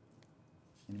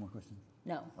 any more questions?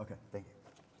 No. Okay, thank you.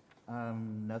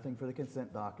 Nothing for the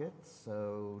consent docket,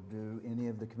 so do any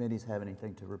of the committees have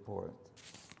anything to report?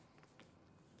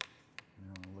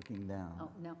 No, looking down. Oh,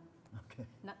 no. Okay.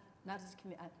 Not as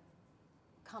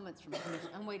comments from commissioners.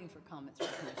 I'm waiting for comments from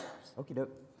commissioners. Okey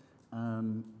doke.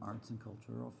 Arts and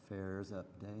cultural affairs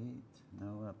update,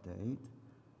 no update.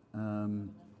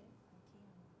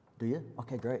 Do you?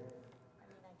 Okay, great.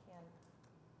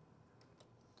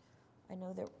 I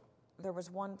know that there was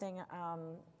one thing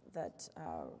that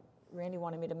Randy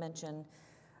wanted me to mention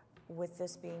with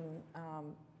this being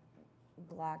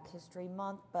Black History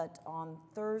Month, but on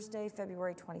Thursday,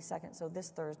 February 22nd, so this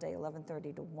Thursday,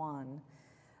 11:30 to 1,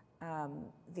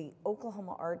 the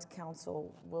Oklahoma Arts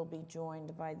Council will be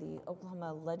joined by the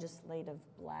Oklahoma Legislative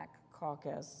Black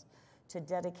Caucus to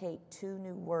dedicate 2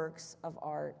 new works of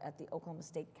art at the Oklahoma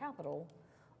State Capitol,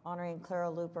 honoring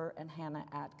Clara Luper and Hannah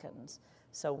Atkins.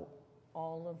 So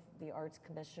all of the arts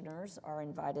commissioners are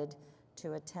invited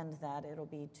to attend that. It'll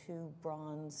be 2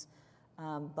 bronze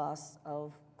busts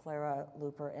of Clara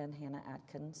Luper and Hannah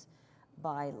Atkins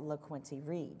by LaQuincy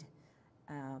Reed.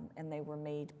 And they were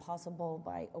made possible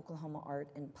by Oklahoma Art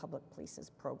in Public Places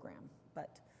program.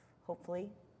 But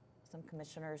hopefully some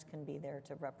commissioners can be there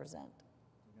to represent.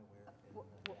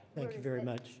 Thank you very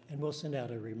much. And we'll send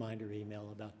out a reminder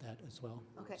email about that as well.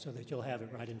 Okay. So that you'll have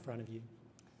it right in front of you.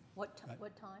 What time?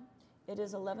 It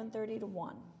is 11:30 to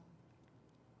 1.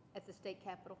 At the state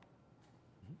capitol?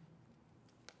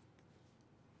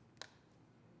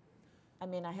 I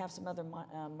mean, I have some other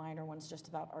minor ones just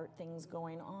about art things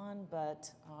going on, but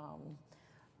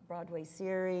Broadway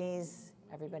series,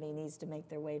 everybody needs to make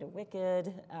their way to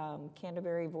Wicked.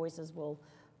 Canterbury Voices will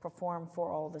perform For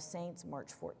All the Saints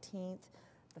March 14th.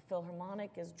 The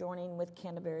Philharmonic is joining with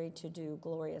Canterbury to do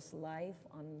Glorious Life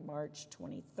on March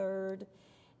 23rd.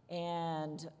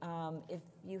 And if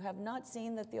you have not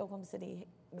seen that the Oklahoma City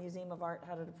Museum of Art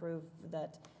had it approved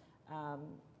that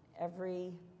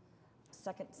every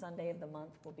second Sunday of the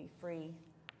month will be free.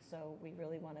 So we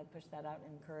really want to push that out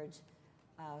and encourage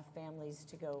families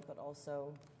to go, but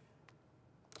also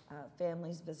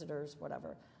families, visitors,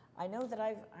 whatever. I know that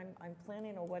I'm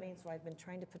planning a wedding, so I've been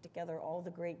trying to put together all the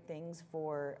great things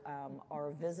for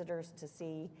our visitors to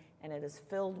see, and it is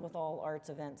filled with all arts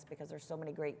events because there's so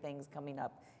many great things coming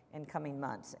up in coming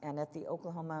months. And at the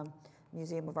Oklahoma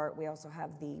Museum of Art, we also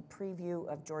have the preview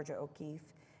of Georgia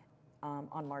O'Keeffe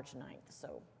on March 9th,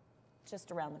 so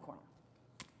just around the corner.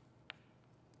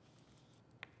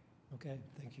 Okay,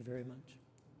 thank you very much.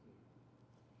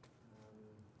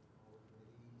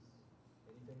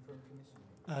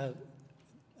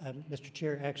 Mr.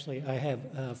 Chair, actually, I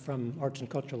have, from Arts and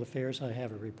Cultural Affairs, I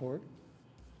have a report.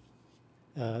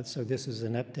 So this is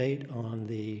an update on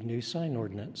the new sign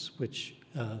ordinance, which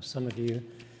some of you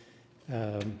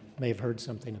may have heard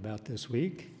something about this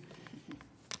week.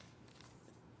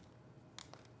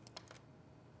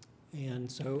 And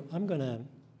so I'm going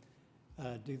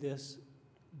to do this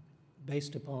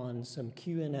based upon some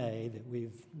Q&A that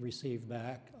we've received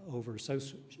back over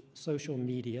social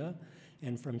media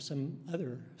and from some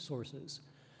other sources.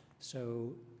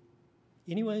 So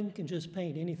anyone can just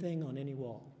paint anything on any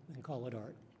wall and call it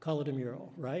art. Call it a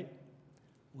mural, right?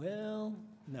 Well,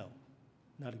 no,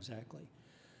 not exactly.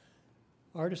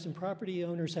 Artists and property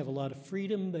owners have a lot of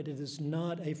freedom, but it is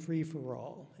not a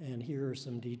free-for-all, and here are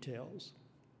some details.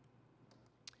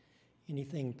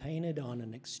 Anything painted on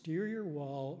an exterior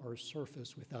wall or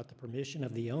surface without the permission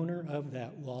of the owner of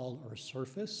that wall or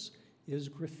surface is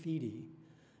graffiti.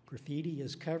 Graffiti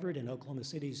is covered in Oklahoma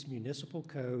City's municipal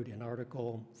code in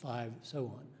Article 5, so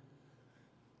on.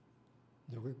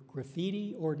 The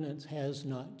graffiti ordinance has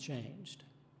not changed,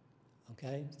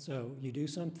 okay? So you do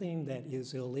something that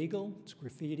is illegal, it's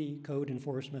graffiti, code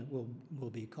enforcement will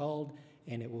be called,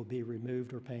 and it will be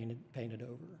removed or painted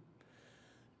over.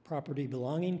 Property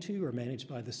belonging to or managed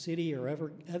by the city or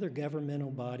other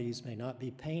governmental bodies may not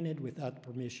be painted without the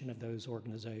permission of those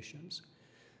organizations.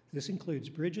 This includes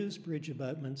bridges, bridge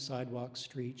abutments, sidewalks,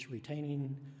 streets,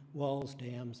 retaining walls,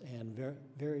 dams, and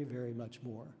very, very much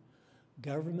more.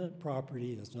 Government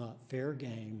property is not fair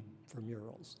game for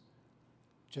murals.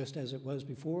 Just as it was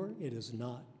before, it is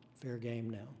not fair game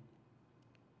now.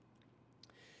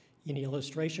 Any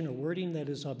illustration or wording that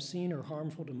is obscene or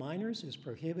harmful to minors is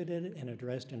prohibited and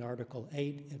addressed in Article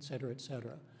 8, et cetera, et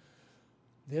cetera.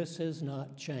 This has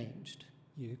not changed.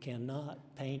 You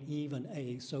cannot paint even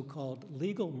a so-called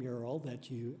legal mural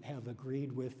that you have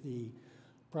agreed with the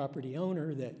property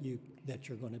owner that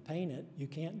you're going to paint it. You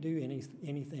can't do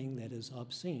anything that is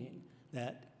obscene.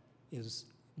 That is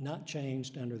not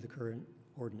changed under the current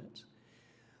ordinance.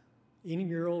 Any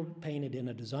mural painted in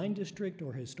a design district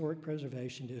or historic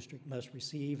preservation district must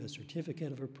receive a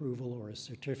certificate of approval or a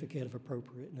certificate of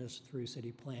appropriateness through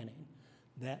city planning.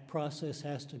 That process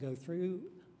has to go through,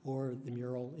 or the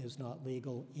mural is not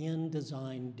legal in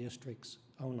design districts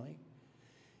only.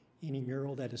 Any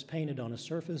mural that is painted on a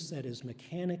surface that is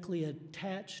mechanically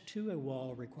attached to a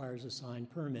wall requires a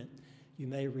signed permit. You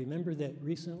may remember that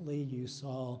recently you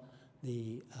saw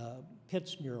the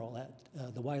Pitts mural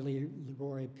at the Wiley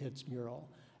Leroy Pitts mural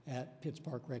at Pitts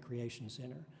Park Recreation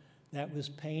Center. That was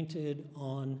painted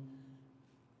on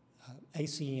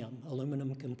ACM,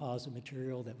 aluminum composite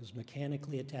material that was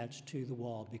mechanically attached to the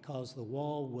wall because the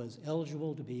wall was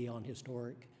eligible to be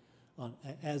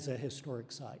as a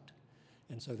historic site.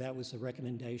 And so that was the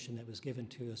recommendation that was given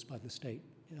to us by the State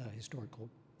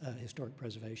Historic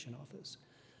Preservation Office.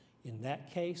 In that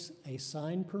case, a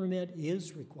sign permit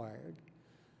is required,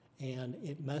 and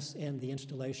the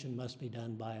installation must be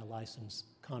done by a licensed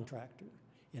contractor.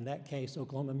 In that case,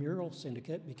 Oklahoma Mural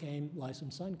Syndicate became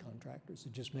licensed sign contractors.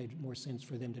 It just made more sense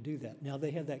for them to do that. Now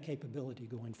they have that capability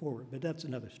going forward, but that's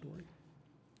another story.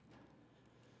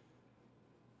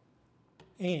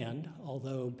 And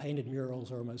although painted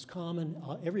murals are most common,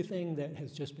 everything that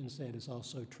has just been said is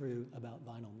also true about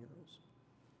vinyl murals.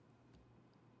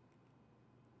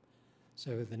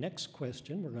 So the next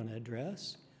question we're going to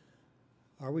address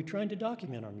Are we trying to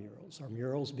document our murals? Are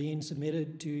murals being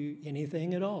submitted to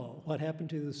anything at all? What happened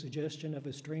to the suggestion of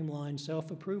a streamlined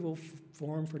self-approval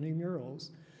form for new murals,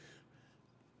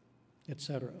 et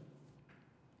cetera?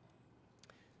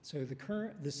 So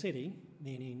the city,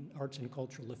 meaning Arts and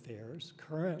Cultural Affairs,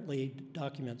 currently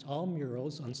documents all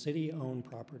murals on city-owned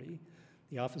property.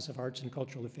 The Office of Arts and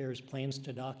Cultural Affairs plans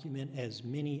to document as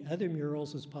many other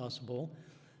murals as possible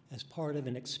as part of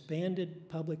an expanded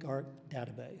public art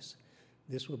database.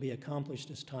 This will be accomplished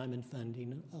as time and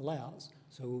funding allows.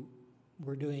 So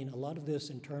we're doing a lot of this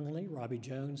internally. Robbie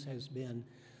Jones has been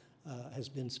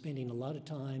spending a lot of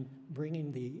time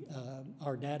bringing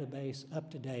our database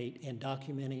up to date and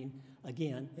documenting,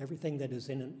 again, everything that is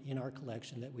in our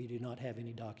collection that we do not have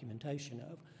any documentation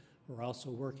of. We're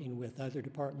also working with other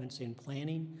departments in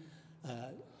planning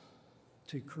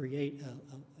to create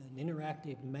an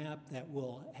interactive map that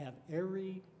will have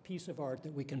every piece of art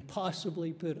that we can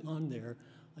possibly put on there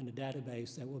on a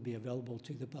database that will be available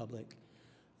to the public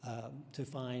to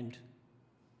find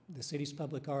the city's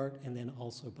public art and then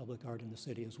also public art in the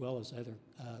city, as well as other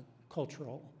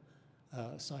cultural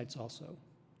sites also.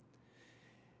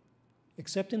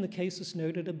 Except in the cases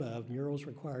noted above, murals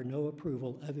require no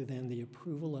approval other than the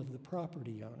approval of the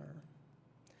property owner.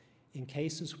 In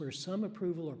cases where some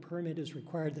approval or permit is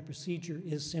required, the procedure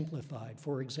is simplified.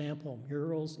 For example,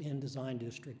 murals in design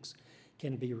districts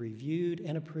can be reviewed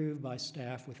and approved by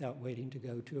staff without waiting to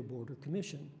go to a board or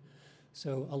commission.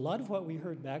 So a lot of what we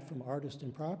heard back from artists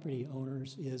and property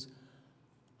owners is,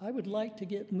 I would like to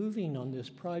get moving on this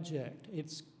project.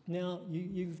 It's now,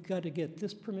 you've got to get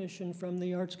this permission from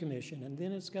the Arts Commission, and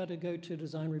then it's got to go to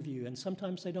design review, and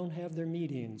sometimes they don't have their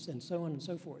meetings, and so on and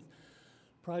so forth.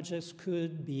 Projects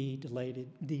could be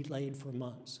delayed for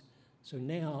months. So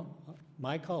now,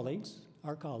 our colleagues,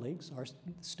 our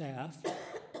staff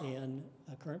in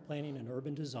current planning and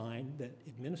urban design that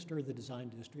administer the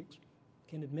design districts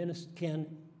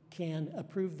can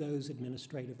approve those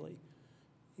administratively.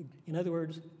 In other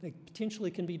words, they potentially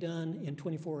can be done in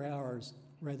 24 hours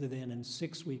rather than in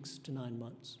 6 weeks to 9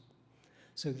 months.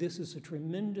 So this is a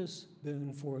tremendous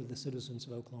boon for the citizens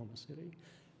of Oklahoma City,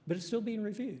 but it's still being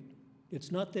reviewed. It's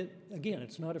not that, again,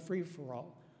 it's not a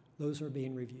free-for-all. Those are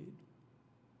being reviewed.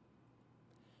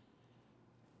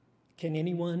 Can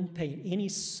anyone paint any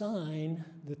sign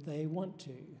that they want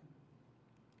to?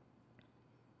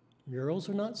 Murals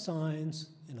are not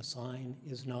signs, and a sign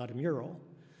is not a mural.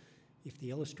 If the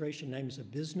illustration names a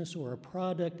business or a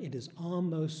product, it is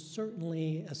almost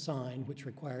certainly a sign, which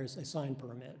requires a sign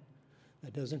permit.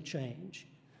 That doesn't change.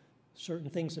 Certain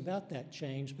things about that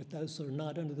change, but those are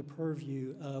not under the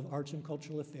purview of Arts and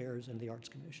Cultural Affairs and the Arts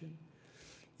Commission.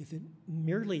 If it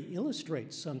merely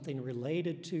illustrates something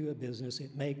related to a business,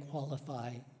 it may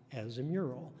qualify as a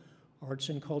mural. Arts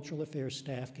and Cultural Affairs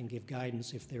staff can give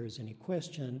guidance if there is any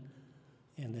question,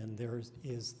 and then there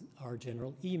is our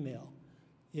general email.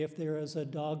 If there is a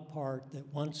dog park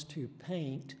that wants to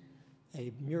paint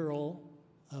a mural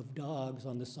of dogs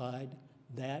on the side,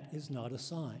 that is not a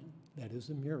sign. That is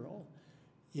a mural.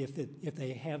 If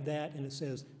they have that and it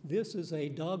says, this is a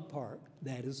dog park,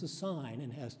 that is a sign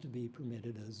and has to be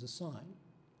permitted as a sign.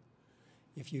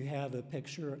 If you have a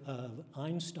picture of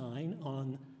Einstein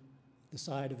on the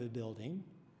side of a building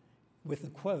with a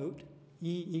quote,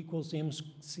 E equals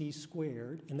MC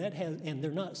squared, and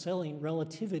they're not selling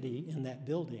relativity in that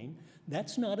building,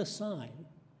 that's not a sign.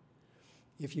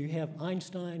 If you have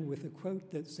Einstein with a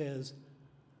quote that says,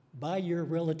 by your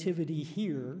relativity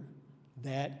here,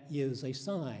 that is a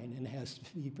sign and has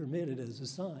to be permitted as a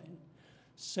sign.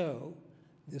 So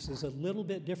this is a little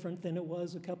bit different than it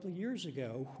was a couple of years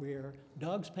ago, where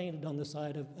dogs painted on the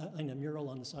side of, in a mural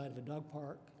on the side of a dog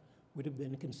park would have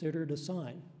been considered a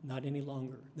sign. Not any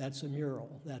longer. That's a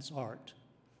mural. That's art.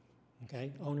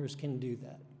 Okay? Owners can do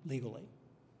that legally.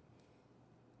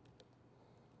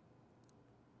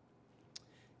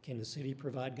 Can the city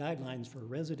provide guidelines for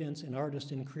residents and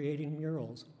artists in creating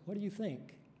murals? What do you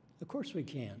think? Of course we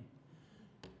can.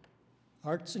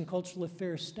 Arts and Cultural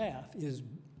Affairs staff is,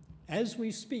 as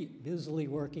we speak, busily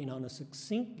working on a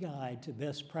succinct guide to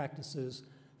best practices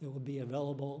that will be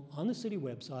available on the city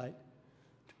website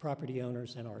to property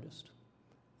owners and artists.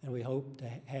 And we hope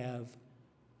to have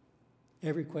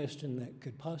every question that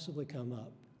could possibly come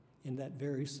up in that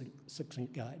very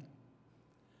succinct guide.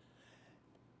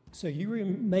 So you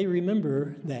may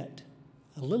remember that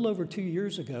a little over 2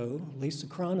 years ago, Lisa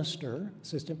Chronister,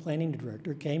 Assistant Planning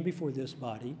Director, came before this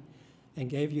body and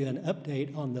gave you an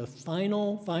update on the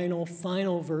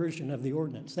final version of the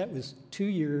ordinance. That was 2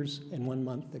 years and 1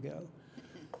 month ago.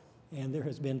 And there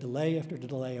has been delay after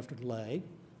delay after delay,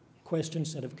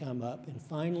 questions that have come up, and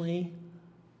finally,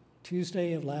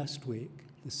 Tuesday of last week,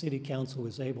 the city council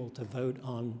was able to vote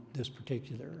on this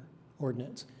particular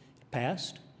ordinance. It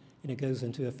passed, and it goes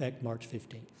into effect March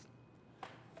 15th.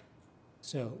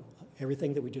 So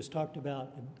everything that we just talked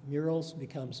about, murals,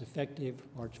 becomes effective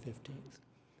March 15th.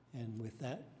 And with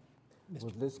that, Mr.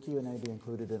 Will this Q&A be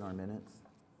included in our minutes?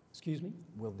 Excuse me?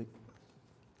 Will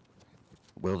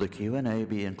the Q&A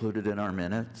be included in our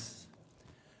minutes?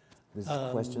 These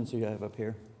questions you have up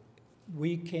here?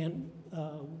 We can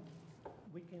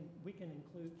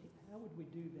include, how would we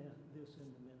do that, this in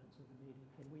the minutes of the meeting?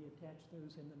 Can we attach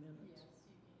those in the minutes?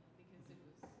 Yes, you can, because it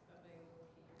was available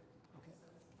here. Okay.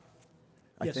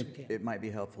 I Yes, we think can. it might be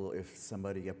helpful if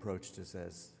somebody approached us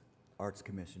as arts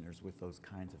commissioners with those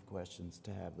kinds of questions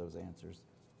to have those answers.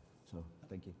 So,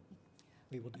 thank you.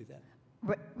 We will do that.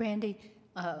 Randy,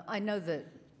 I know that,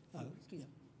 Yeah.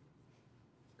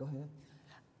 Go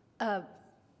ahead.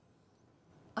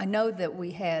 I know that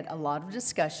we had a lot of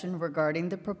discussion regarding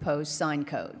the proposed sign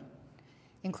code,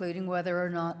 including whether or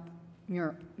not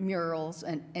murals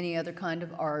and any other kind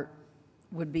of art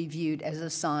would be viewed as a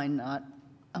sign, not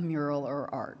a mural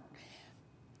or art.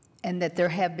 And that there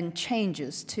have been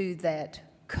changes to that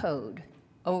code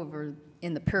over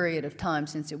in the period of time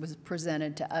since it was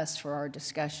presented to us for our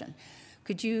discussion.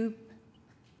 Could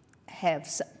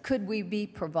we be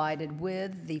provided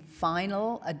with the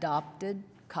final adopted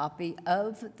copy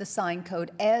of the sign code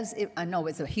as it, I know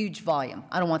it's a huge volume,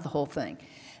 I don't want the whole thing,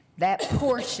 that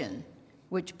portion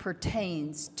which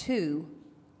pertains to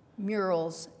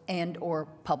murals and/or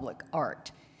public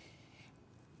art?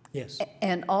 Yes.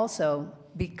 And also,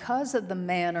 because of the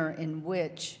manner in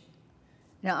which,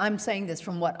 now I'm saying this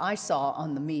from what I saw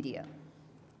on the media,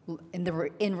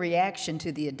 in reaction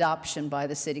to the adoption by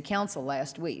the city council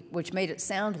last week, which made it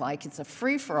sound like it's a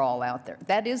free-for-all out there.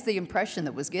 That is the impression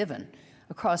that was given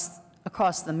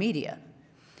across the media,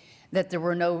 that there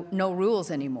were no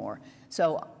rules anymore.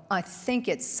 So I think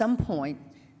at some point,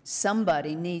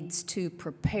 somebody needs to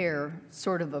prepare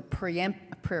sort of a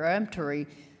peremptory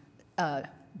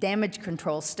damage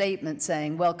control statement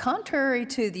saying, well, contrary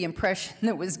to the impression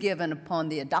that was given upon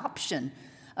the adoption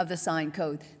of the sign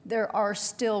code, there are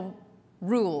still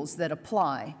rules that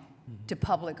apply to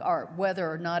public art, whether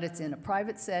or not it's in a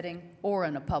private setting or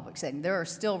in a public setting. There are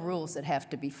still rules that have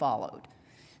to be followed.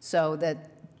 So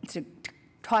that to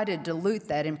try to dilute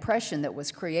that impression that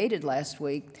was created last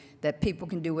week that people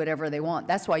can do whatever they want.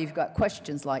 That's why you've got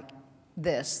questions like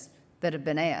this that have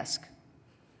been asked.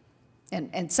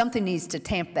 And something needs to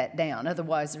tamp that down.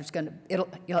 Otherwise,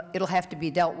 it'll have to be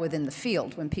dealt with in the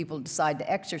field when people decide to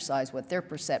exercise what their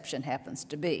perception happens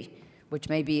to be, which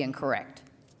may be incorrect.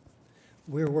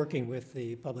 We're working with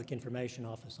the Public Information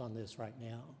Office on this right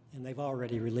now, and they've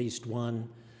already released one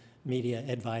media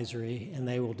advisory, and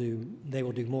they will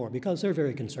do more because they're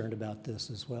very concerned about this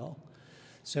as well.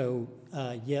 So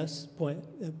yes,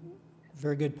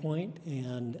 very good point,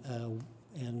 and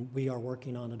we are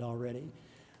working on it already.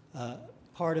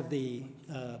 Part of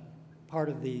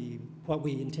what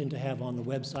we intend to have on the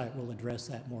website will address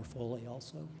that more fully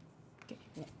also. Okay.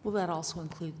 Will that also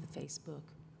include the Facebook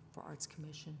for Arts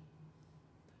Commission?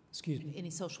 Excuse me?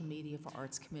 Any social media for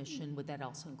Arts Commission, would that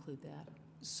also include that?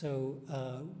 So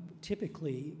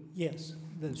typically, yes.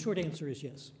 The short answer is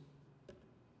yes.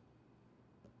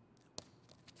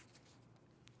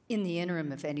 In the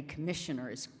interim, if any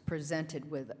commissioner is presented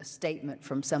with a statement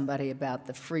from somebody about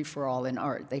the free-for-all in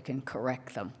art, they can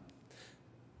correct them.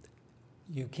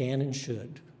 You can and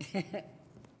should.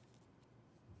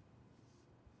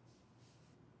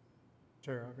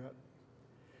 Chair,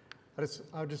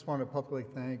 I just want to publicly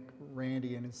thank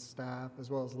Randy and his staff, as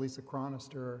well as Lisa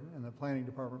Chronister and the planning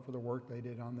department for the work they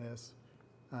did on this.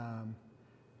 I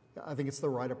think it's the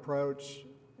right approach,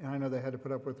 and I know they had to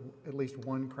put up with at least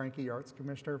one cranky arts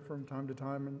commissioner from time to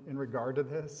time in regard to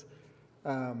this.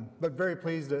 But very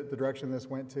pleased at the direction this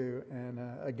went to, and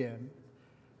again,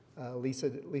 Lisa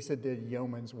did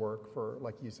yeoman's work for,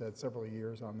 like you said, several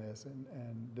years on this,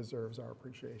 and deserves our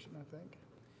appreciation, I think.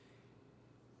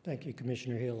 Thank you,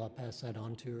 Commissioner Hill. I'll pass that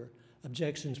on to her.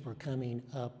 Objections were coming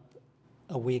up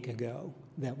a week ago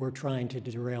that we're trying to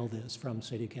derail this from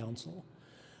City Council.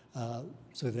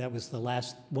 So that was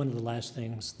one of the last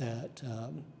things that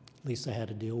Lisa had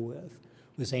to deal with,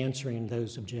 was answering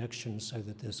those objections so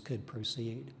that this could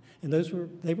proceed. And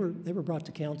they were brought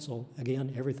to council.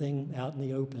 Again, everything out in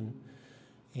the open,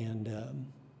 and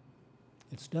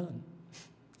it's done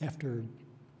after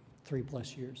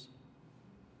 3+ years.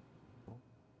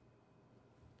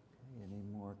 Any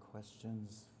more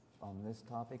questions on this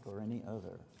topic or any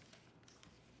other?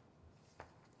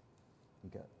 You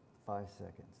got 5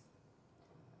 seconds.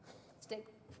 Stay.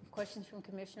 questions from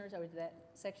commissioners over that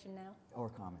section now? Or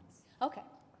comments? Okay.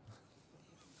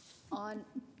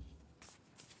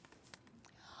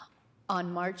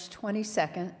 On March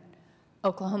 22nd,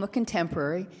 Oklahoma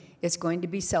Contemporary is going to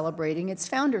be celebrating its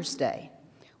Founders Day,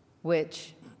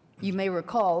 which you may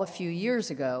recall a few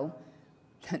years ago,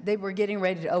 they were getting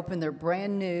ready to open their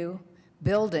brand-new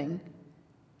building,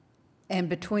 and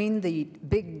between the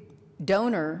big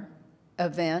donor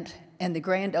event and the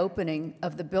grand opening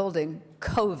of the building,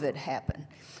 COVID happened.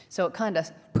 So it kind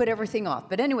of put everything off.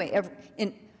 But anyway,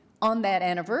 on that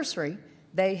anniversary,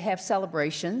 they have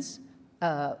celebrations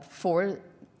for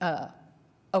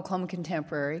Oklahoma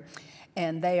Contemporary,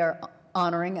 and they are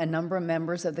honoring a number of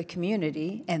members of the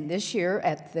community. And this year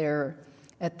at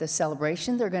the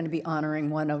celebration, they're going to be honoring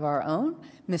one of our own,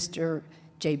 Mr.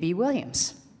 J.B.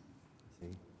 Williams.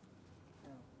 See?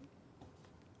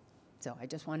 So I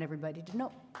just want everybody to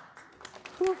know.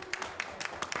 Is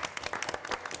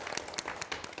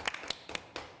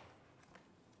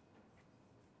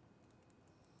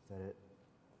that it?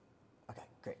 Okay,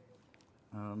 great.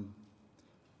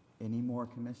 Any more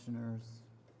commissioners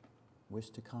wish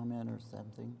to comment or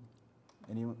something?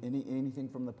 Anything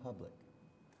from the public?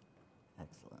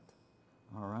 Excellent.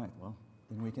 All right, well,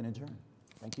 then we can adjourn.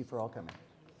 Thank you for all coming.